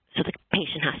share. So the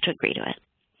patient has to agree to it.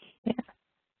 Yeah.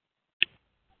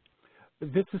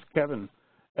 This is Kevin,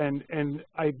 and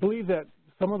I believe that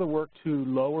some of the work to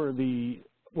lower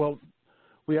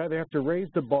we either have to raise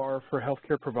the bar for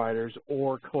healthcare providers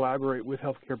or collaborate with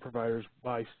healthcare providers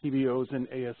by CBOs and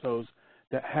ASOs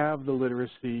that have the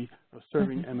literacy of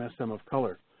serving MSM of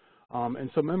color. And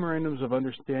so memorandums of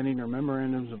understanding or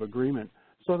memorandums of agreement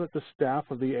so that the staff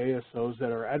of the ASOs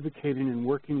that are advocating and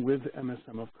working with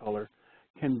MSM of color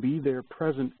can be there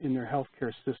present in their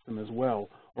healthcare system as well,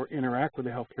 or interact with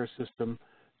the healthcare system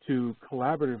to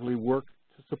collaboratively work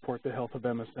to support the health of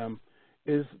MSM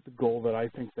is the goal that I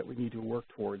think that we need to work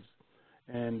towards.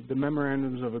 And the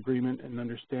memorandums of agreement and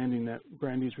understanding that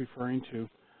Brandy's referring to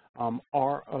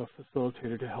are a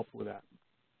facilitator to help with that.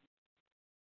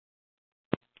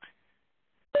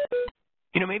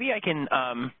 maybe I can,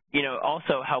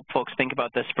 also help folks think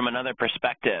about this from another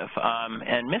perspective.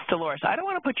 And Ms. Dolores, I don't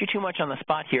want to put you too much on the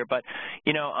spot here, but,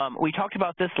 we talked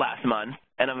about this last month,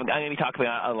 and I'm going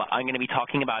to be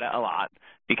talking about it a lot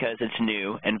because it's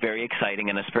new and very exciting.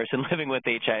 And as a person living with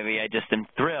HIV, I just am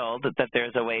thrilled that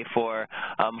there's a way for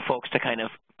folks to kind of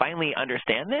finally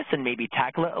understand this and maybe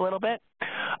tackle it a little bit.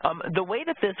 The way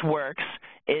that this works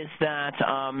is that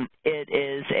it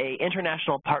is an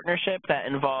international partnership that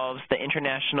involves the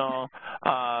International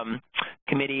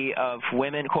Committee of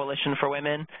Women, Coalition for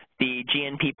Women, the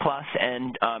GNP+,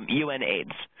 and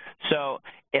UNAIDS. So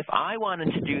if I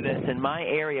wanted to do this in my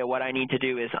area, what I need to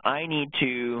do is I need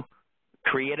to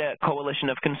create a coalition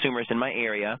of consumers in my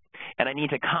area, and I need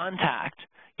to contact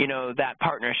that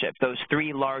partnership, those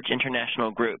 3 large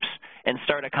international groups, and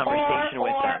start a conversation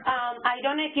with them. I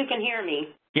don't know if you can hear me.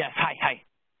 Yes, hi.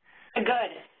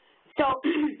 Good. So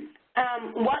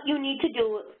what you need to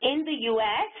do in the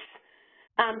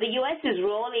U.S. is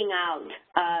rolling out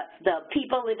the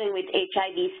People Living with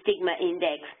HIV Stigma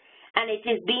Index, and it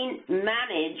is being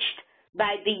managed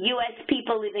by the U.S.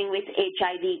 People Living with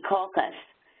HIV Caucus.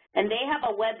 And they have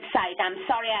a website. I'm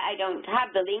sorry I don't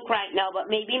have the link right now, but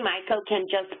maybe Michael can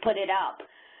just put it up.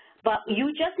 But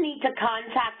you just need to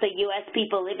contact the U.S.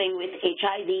 People Living with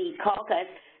HIV Caucus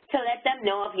to let them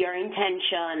know of your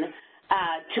intention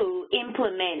to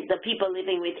implement the People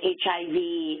Living with HIV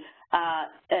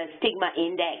Stigma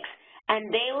Index.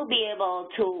 And they will be able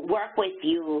to work with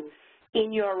you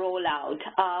in your rollout.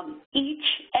 Each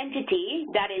entity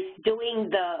that is doing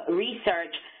the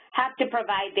research have to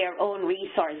provide their own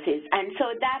resources. And so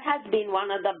that has been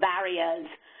one of the barriers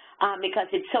because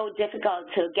it's so difficult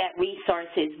to get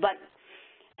resources. But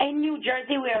in New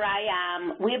Jersey, where I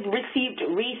am, we've received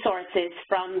resources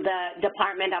from the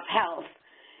Department of Health.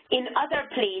 In other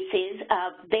places,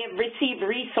 they've received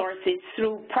resources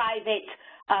through private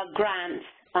grants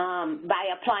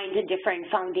by applying to different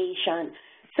foundations.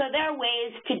 So there are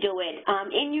ways to do it.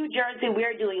 In New Jersey,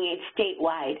 we're doing it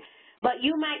statewide. But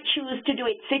you might choose to do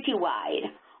it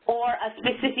citywide or a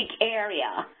specific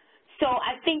area. So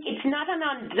I think it's not an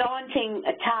undaunting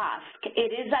task.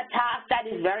 It is a task that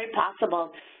is very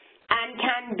possible and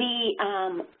can be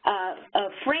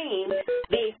framed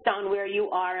based on where you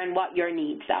are and what your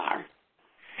needs are.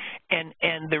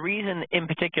 And the reason in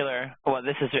particular, well,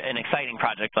 this is an exciting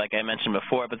project like I mentioned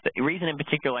before, but the reason in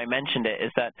particular I mentioned it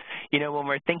is that, when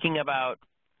we're thinking about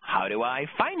how do I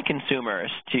find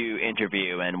consumers to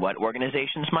interview and what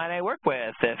organizations might I work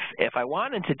with if I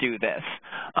wanted to do this?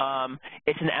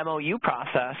 It's an MOU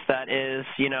process that is,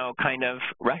 kind of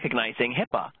recognizing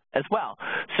HIPAA as well.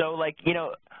 So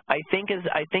I think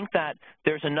that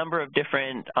there's a number of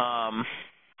different,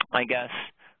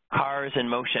 cars in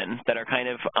motion that are kind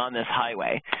of on this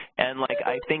highway. And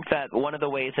I think that one of the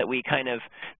ways that we kind of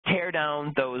tear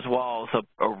down those walls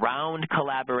around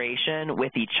collaboration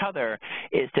with each other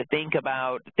is to think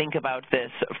about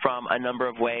this from a number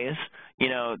of ways.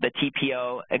 The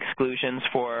TPO exclusions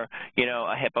for, a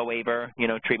HIPAA waiver,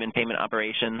 treatment payment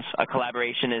operations. A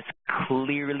collaboration is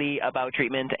clearly about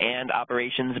treatment and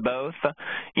operations both.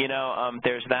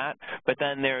 There's that. But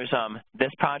then there's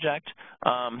this project.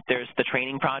 There's the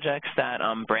training projects that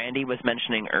Brandy was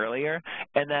mentioning earlier.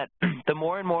 And that the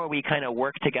more and more we kind of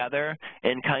work together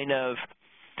and kind of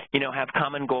have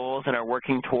common goals and are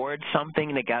working towards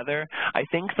something together, I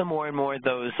think the more and more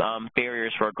those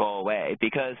barriers will go away.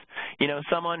 Because,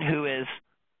 someone who is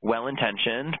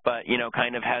well-intentioned, but,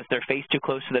 kind of has their face too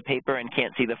close to the paper and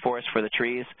can't see the forest for the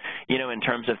trees, in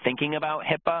terms of thinking about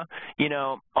HIPAA,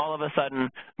 all of a sudden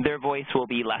their voice will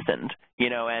be lessened,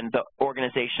 and the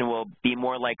organization will be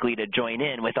more likely to join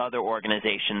in with other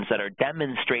organizations that are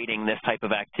demonstrating this type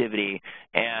of activity,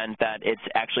 and that it's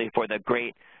actually for the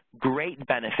great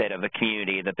benefit of the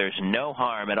community, that there's no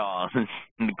harm at all.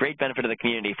 Great benefit of the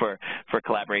community for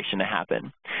collaboration to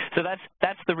happen. So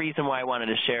that's the reason why I wanted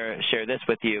to share this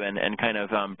with you and kind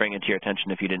of bring it to your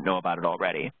attention if you didn't know about it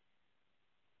already.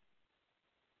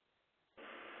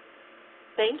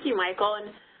 Thank you, Michael.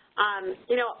 And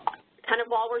kind of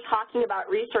while we're talking about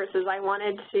resources, I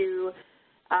wanted to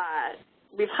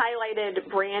we've highlighted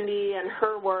Brandy and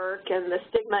her work and the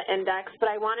stigma index, but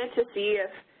I wanted to see if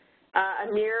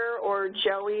Amir or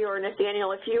Joey or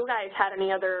Nathaniel, if you guys had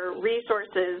any other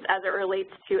resources as it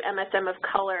relates to MSM of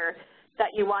Color that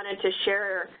you wanted to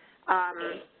share,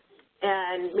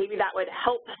 and maybe that would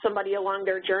help somebody along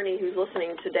their journey who's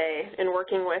listening today in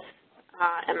working with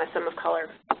MSM of Color.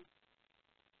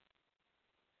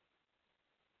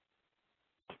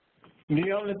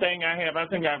 The only thing I have, I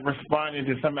think I've responded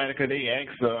to somebody because they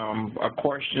asked a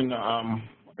question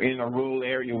in a rural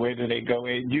area, where do they go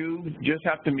in? You just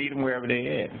have to meet them wherever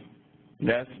they're at.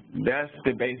 That's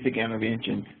the basic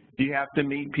intervention. You have to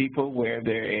meet people where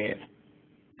they're at.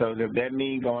 So if that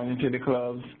means going into the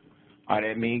clubs, or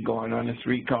that means going on the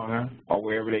street corner, or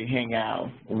wherever they hang out,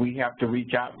 we have to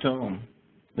reach out to them.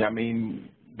 I mean,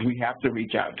 we have to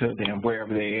reach out to them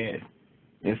wherever they're at.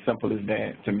 As simple as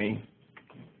that to me.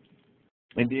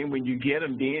 And then when you get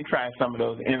them, then try some of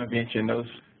those interventions, those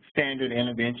standard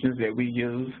interventions that we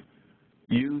use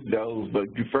those, but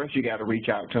first you got to reach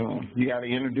out to them. You got to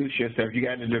introduce yourself. You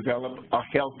got to develop a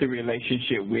healthy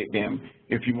relationship with them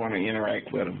if you want to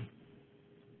interact with them.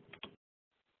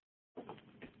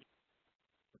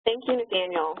 Thank you,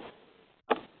 Nathaniel.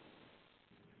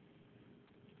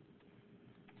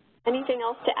 Anything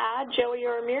else to add, Joey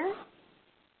or Amir?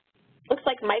 Looks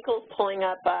like Michael's pulling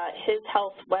up his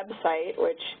health website,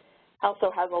 which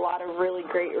also has a lot of really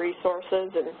great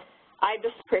resources, and I'm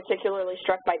just particularly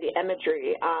struck by the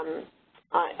imagery on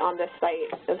this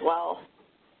site as well.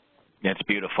 Yeah, it's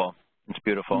beautiful. It's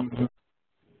beautiful. Mm-hmm.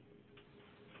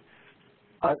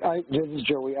 This is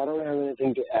Joey. I don't have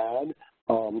anything to add.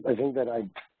 I think that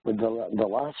the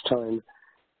last time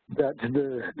that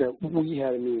we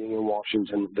had a meeting in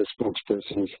Washington, the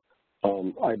spokespersons,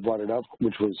 I brought it up,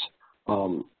 which was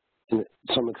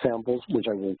some examples, which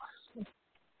I will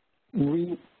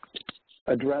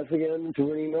re-address again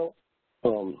through an email,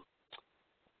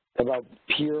 about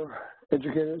peer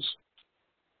educators.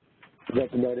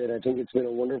 That's about it. I think it's been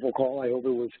a wonderful call. I hope it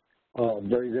was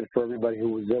very good for everybody who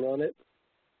was in on it.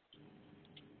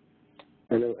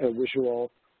 And I wish you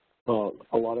all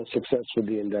a lot of success with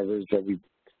the endeavors that we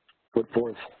put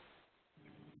forth.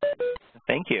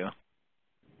 Thank you.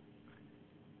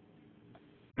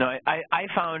 No, I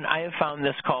have found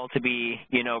this call to be,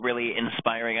 really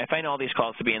inspiring. I find all these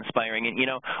calls to be inspiring.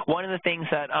 And, one of the things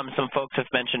that some folks have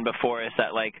mentioned before is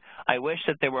that, I wish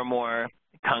that there were more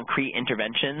concrete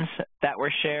interventions that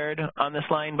were shared on this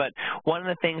line. But one of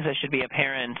the things that should be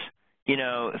apparent,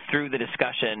 through the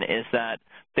discussion is that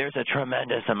there's a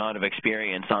tremendous amount of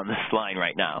experience on this line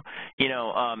right now.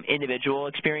 Individual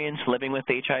experience living with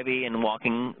HIV and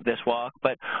walking this walk,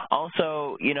 but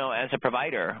also, as a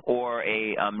provider or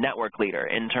a network leader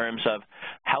in terms of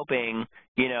helping,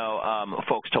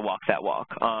 folks to walk that walk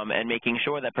and making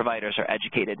sure that providers are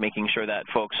educated, making sure that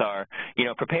folks are,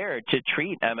 prepared to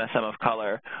treat MSM of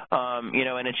color,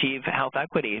 and achieve health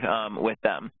equity with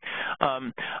them.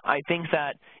 I think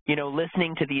that,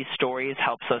 listening to these stories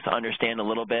helps us understand a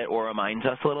little bit or reminds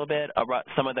us a little bit about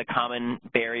some of the common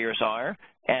barriers are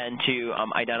and to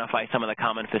identify some of the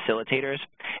common facilitators.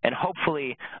 And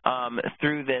hopefully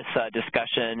through this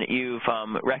discussion, you've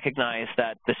recognized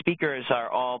that the speakers are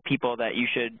all people that you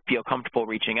should feel comfortable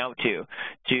reaching out to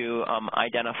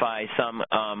identify some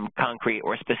concrete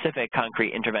or specific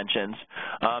concrete interventions.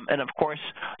 And of course,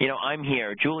 I'm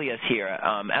here, Julia's here,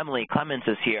 Emily Clemens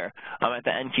is here at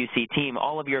the NQC team.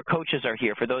 All of your coaches are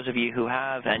here, for those of you who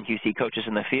have NQC coaches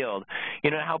in the field,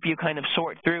 to help you kind of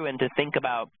sort through and to think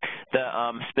about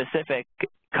the specific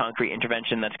concrete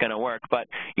intervention that's going to work. But,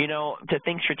 to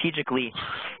think strategically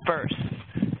first,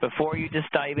 before you just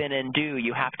dive in and do,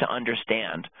 you have to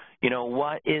understand,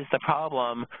 what is the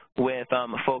problem with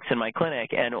folks in my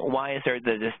clinic and why is there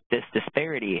this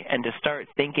disparity, and to start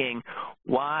thinking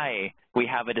why we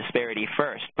have a disparity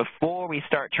first before we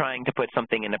start trying to put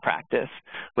something into practice,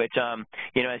 which,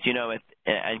 as you know, at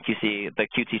NQC, the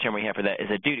QT term we have for that is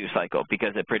a doo-doo cycle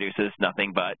because it produces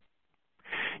nothing but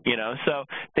so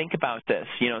think about this,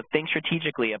 think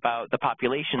strategically about the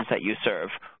populations that you serve,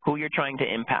 who you're trying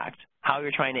to impact, how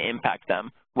you're trying to impact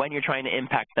them, when you're trying to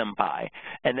impact them by.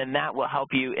 And then that will help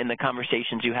you in the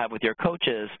conversations you have with your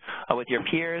coaches, with your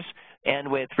peers, and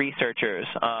with researchers,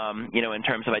 in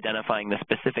terms of identifying the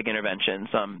specific interventions.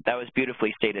 That was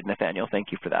beautifully stated, Nathaniel.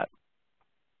 Thank you for that.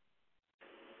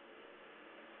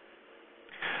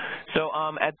 So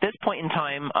at this point in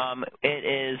time, it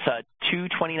is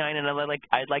 2:29, and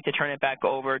I'd like to turn it back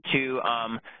over to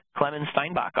Clemens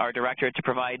Steinbach, our director, to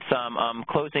provide some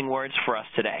closing words for us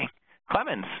today.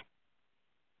 Clemens.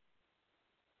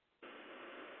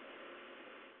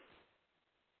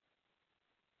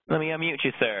 Let me unmute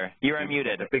you, sir. You're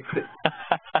unmuted.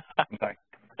 I'm sorry.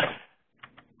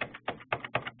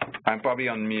 I'm probably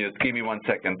on mute. Give me 1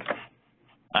 second.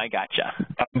 I gotcha.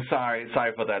 I'm sorry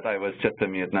for that. I was just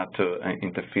on mute, not to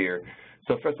interfere.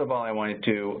 So first of all, I wanted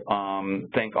to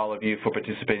thank all of you for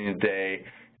participating today.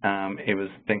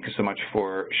 Thank you so much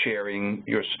for sharing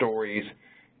your stories,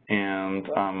 and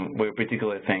we're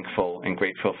particularly thankful and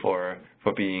grateful for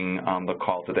being on the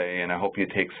call today, and I hope you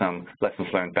take some lessons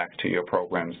learned back to your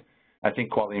programs. I think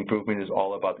quality improvement is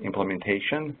all about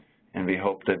implementation, and we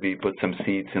hope that we put some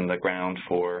seeds in the ground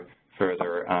for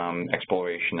further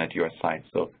exploration at your site.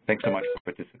 So thanks so much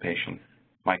for participation.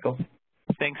 Michael?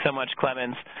 Thanks so much,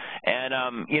 Clemens.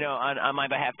 And, you know, on my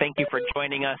behalf, thank you for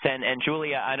joining us. And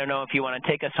Julia, I don't know if you want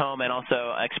to take us home and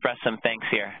also express some thanks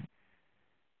here.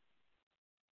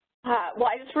 Well,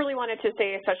 I just really wanted to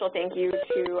say a special thank you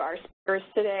to our speakers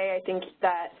today. I think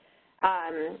that,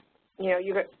 you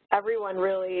know, everyone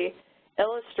really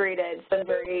illustrated some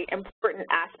very important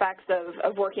aspects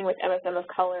of working with MSM of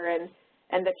Color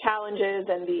and the challenges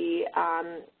and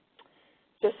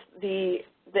just the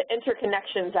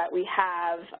interconnections that we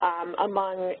have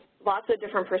among lots of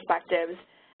different perspectives,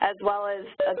 as well as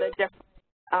the different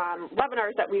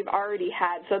webinars that we've already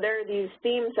had. So there are these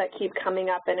themes that keep coming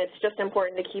up, and it's just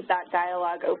important to keep that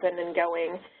dialogue open and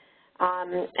going.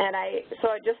 So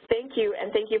I just thank you,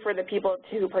 and thank you for the people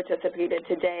who participated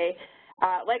today.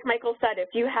 Like Michael said, if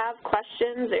you have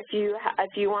questions, if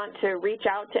you want to reach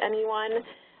out to anyone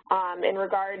in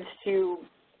regards to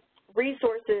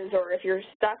resources, or if you're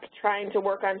stuck trying to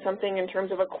work on something in terms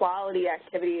of a quality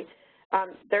activity,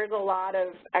 there's a lot of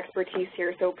expertise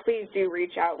here, so please do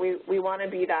reach out. We want to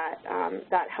be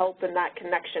that help and that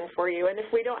connection for you. And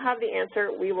if we don't have the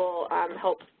answer, we will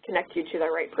help connect you to the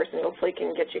right person who hopefully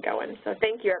can get you going. So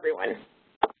thank you, everyone.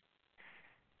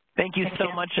 Thank you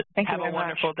so much. Have a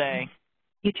wonderful day.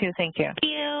 You too. Thank you. Thank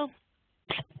you.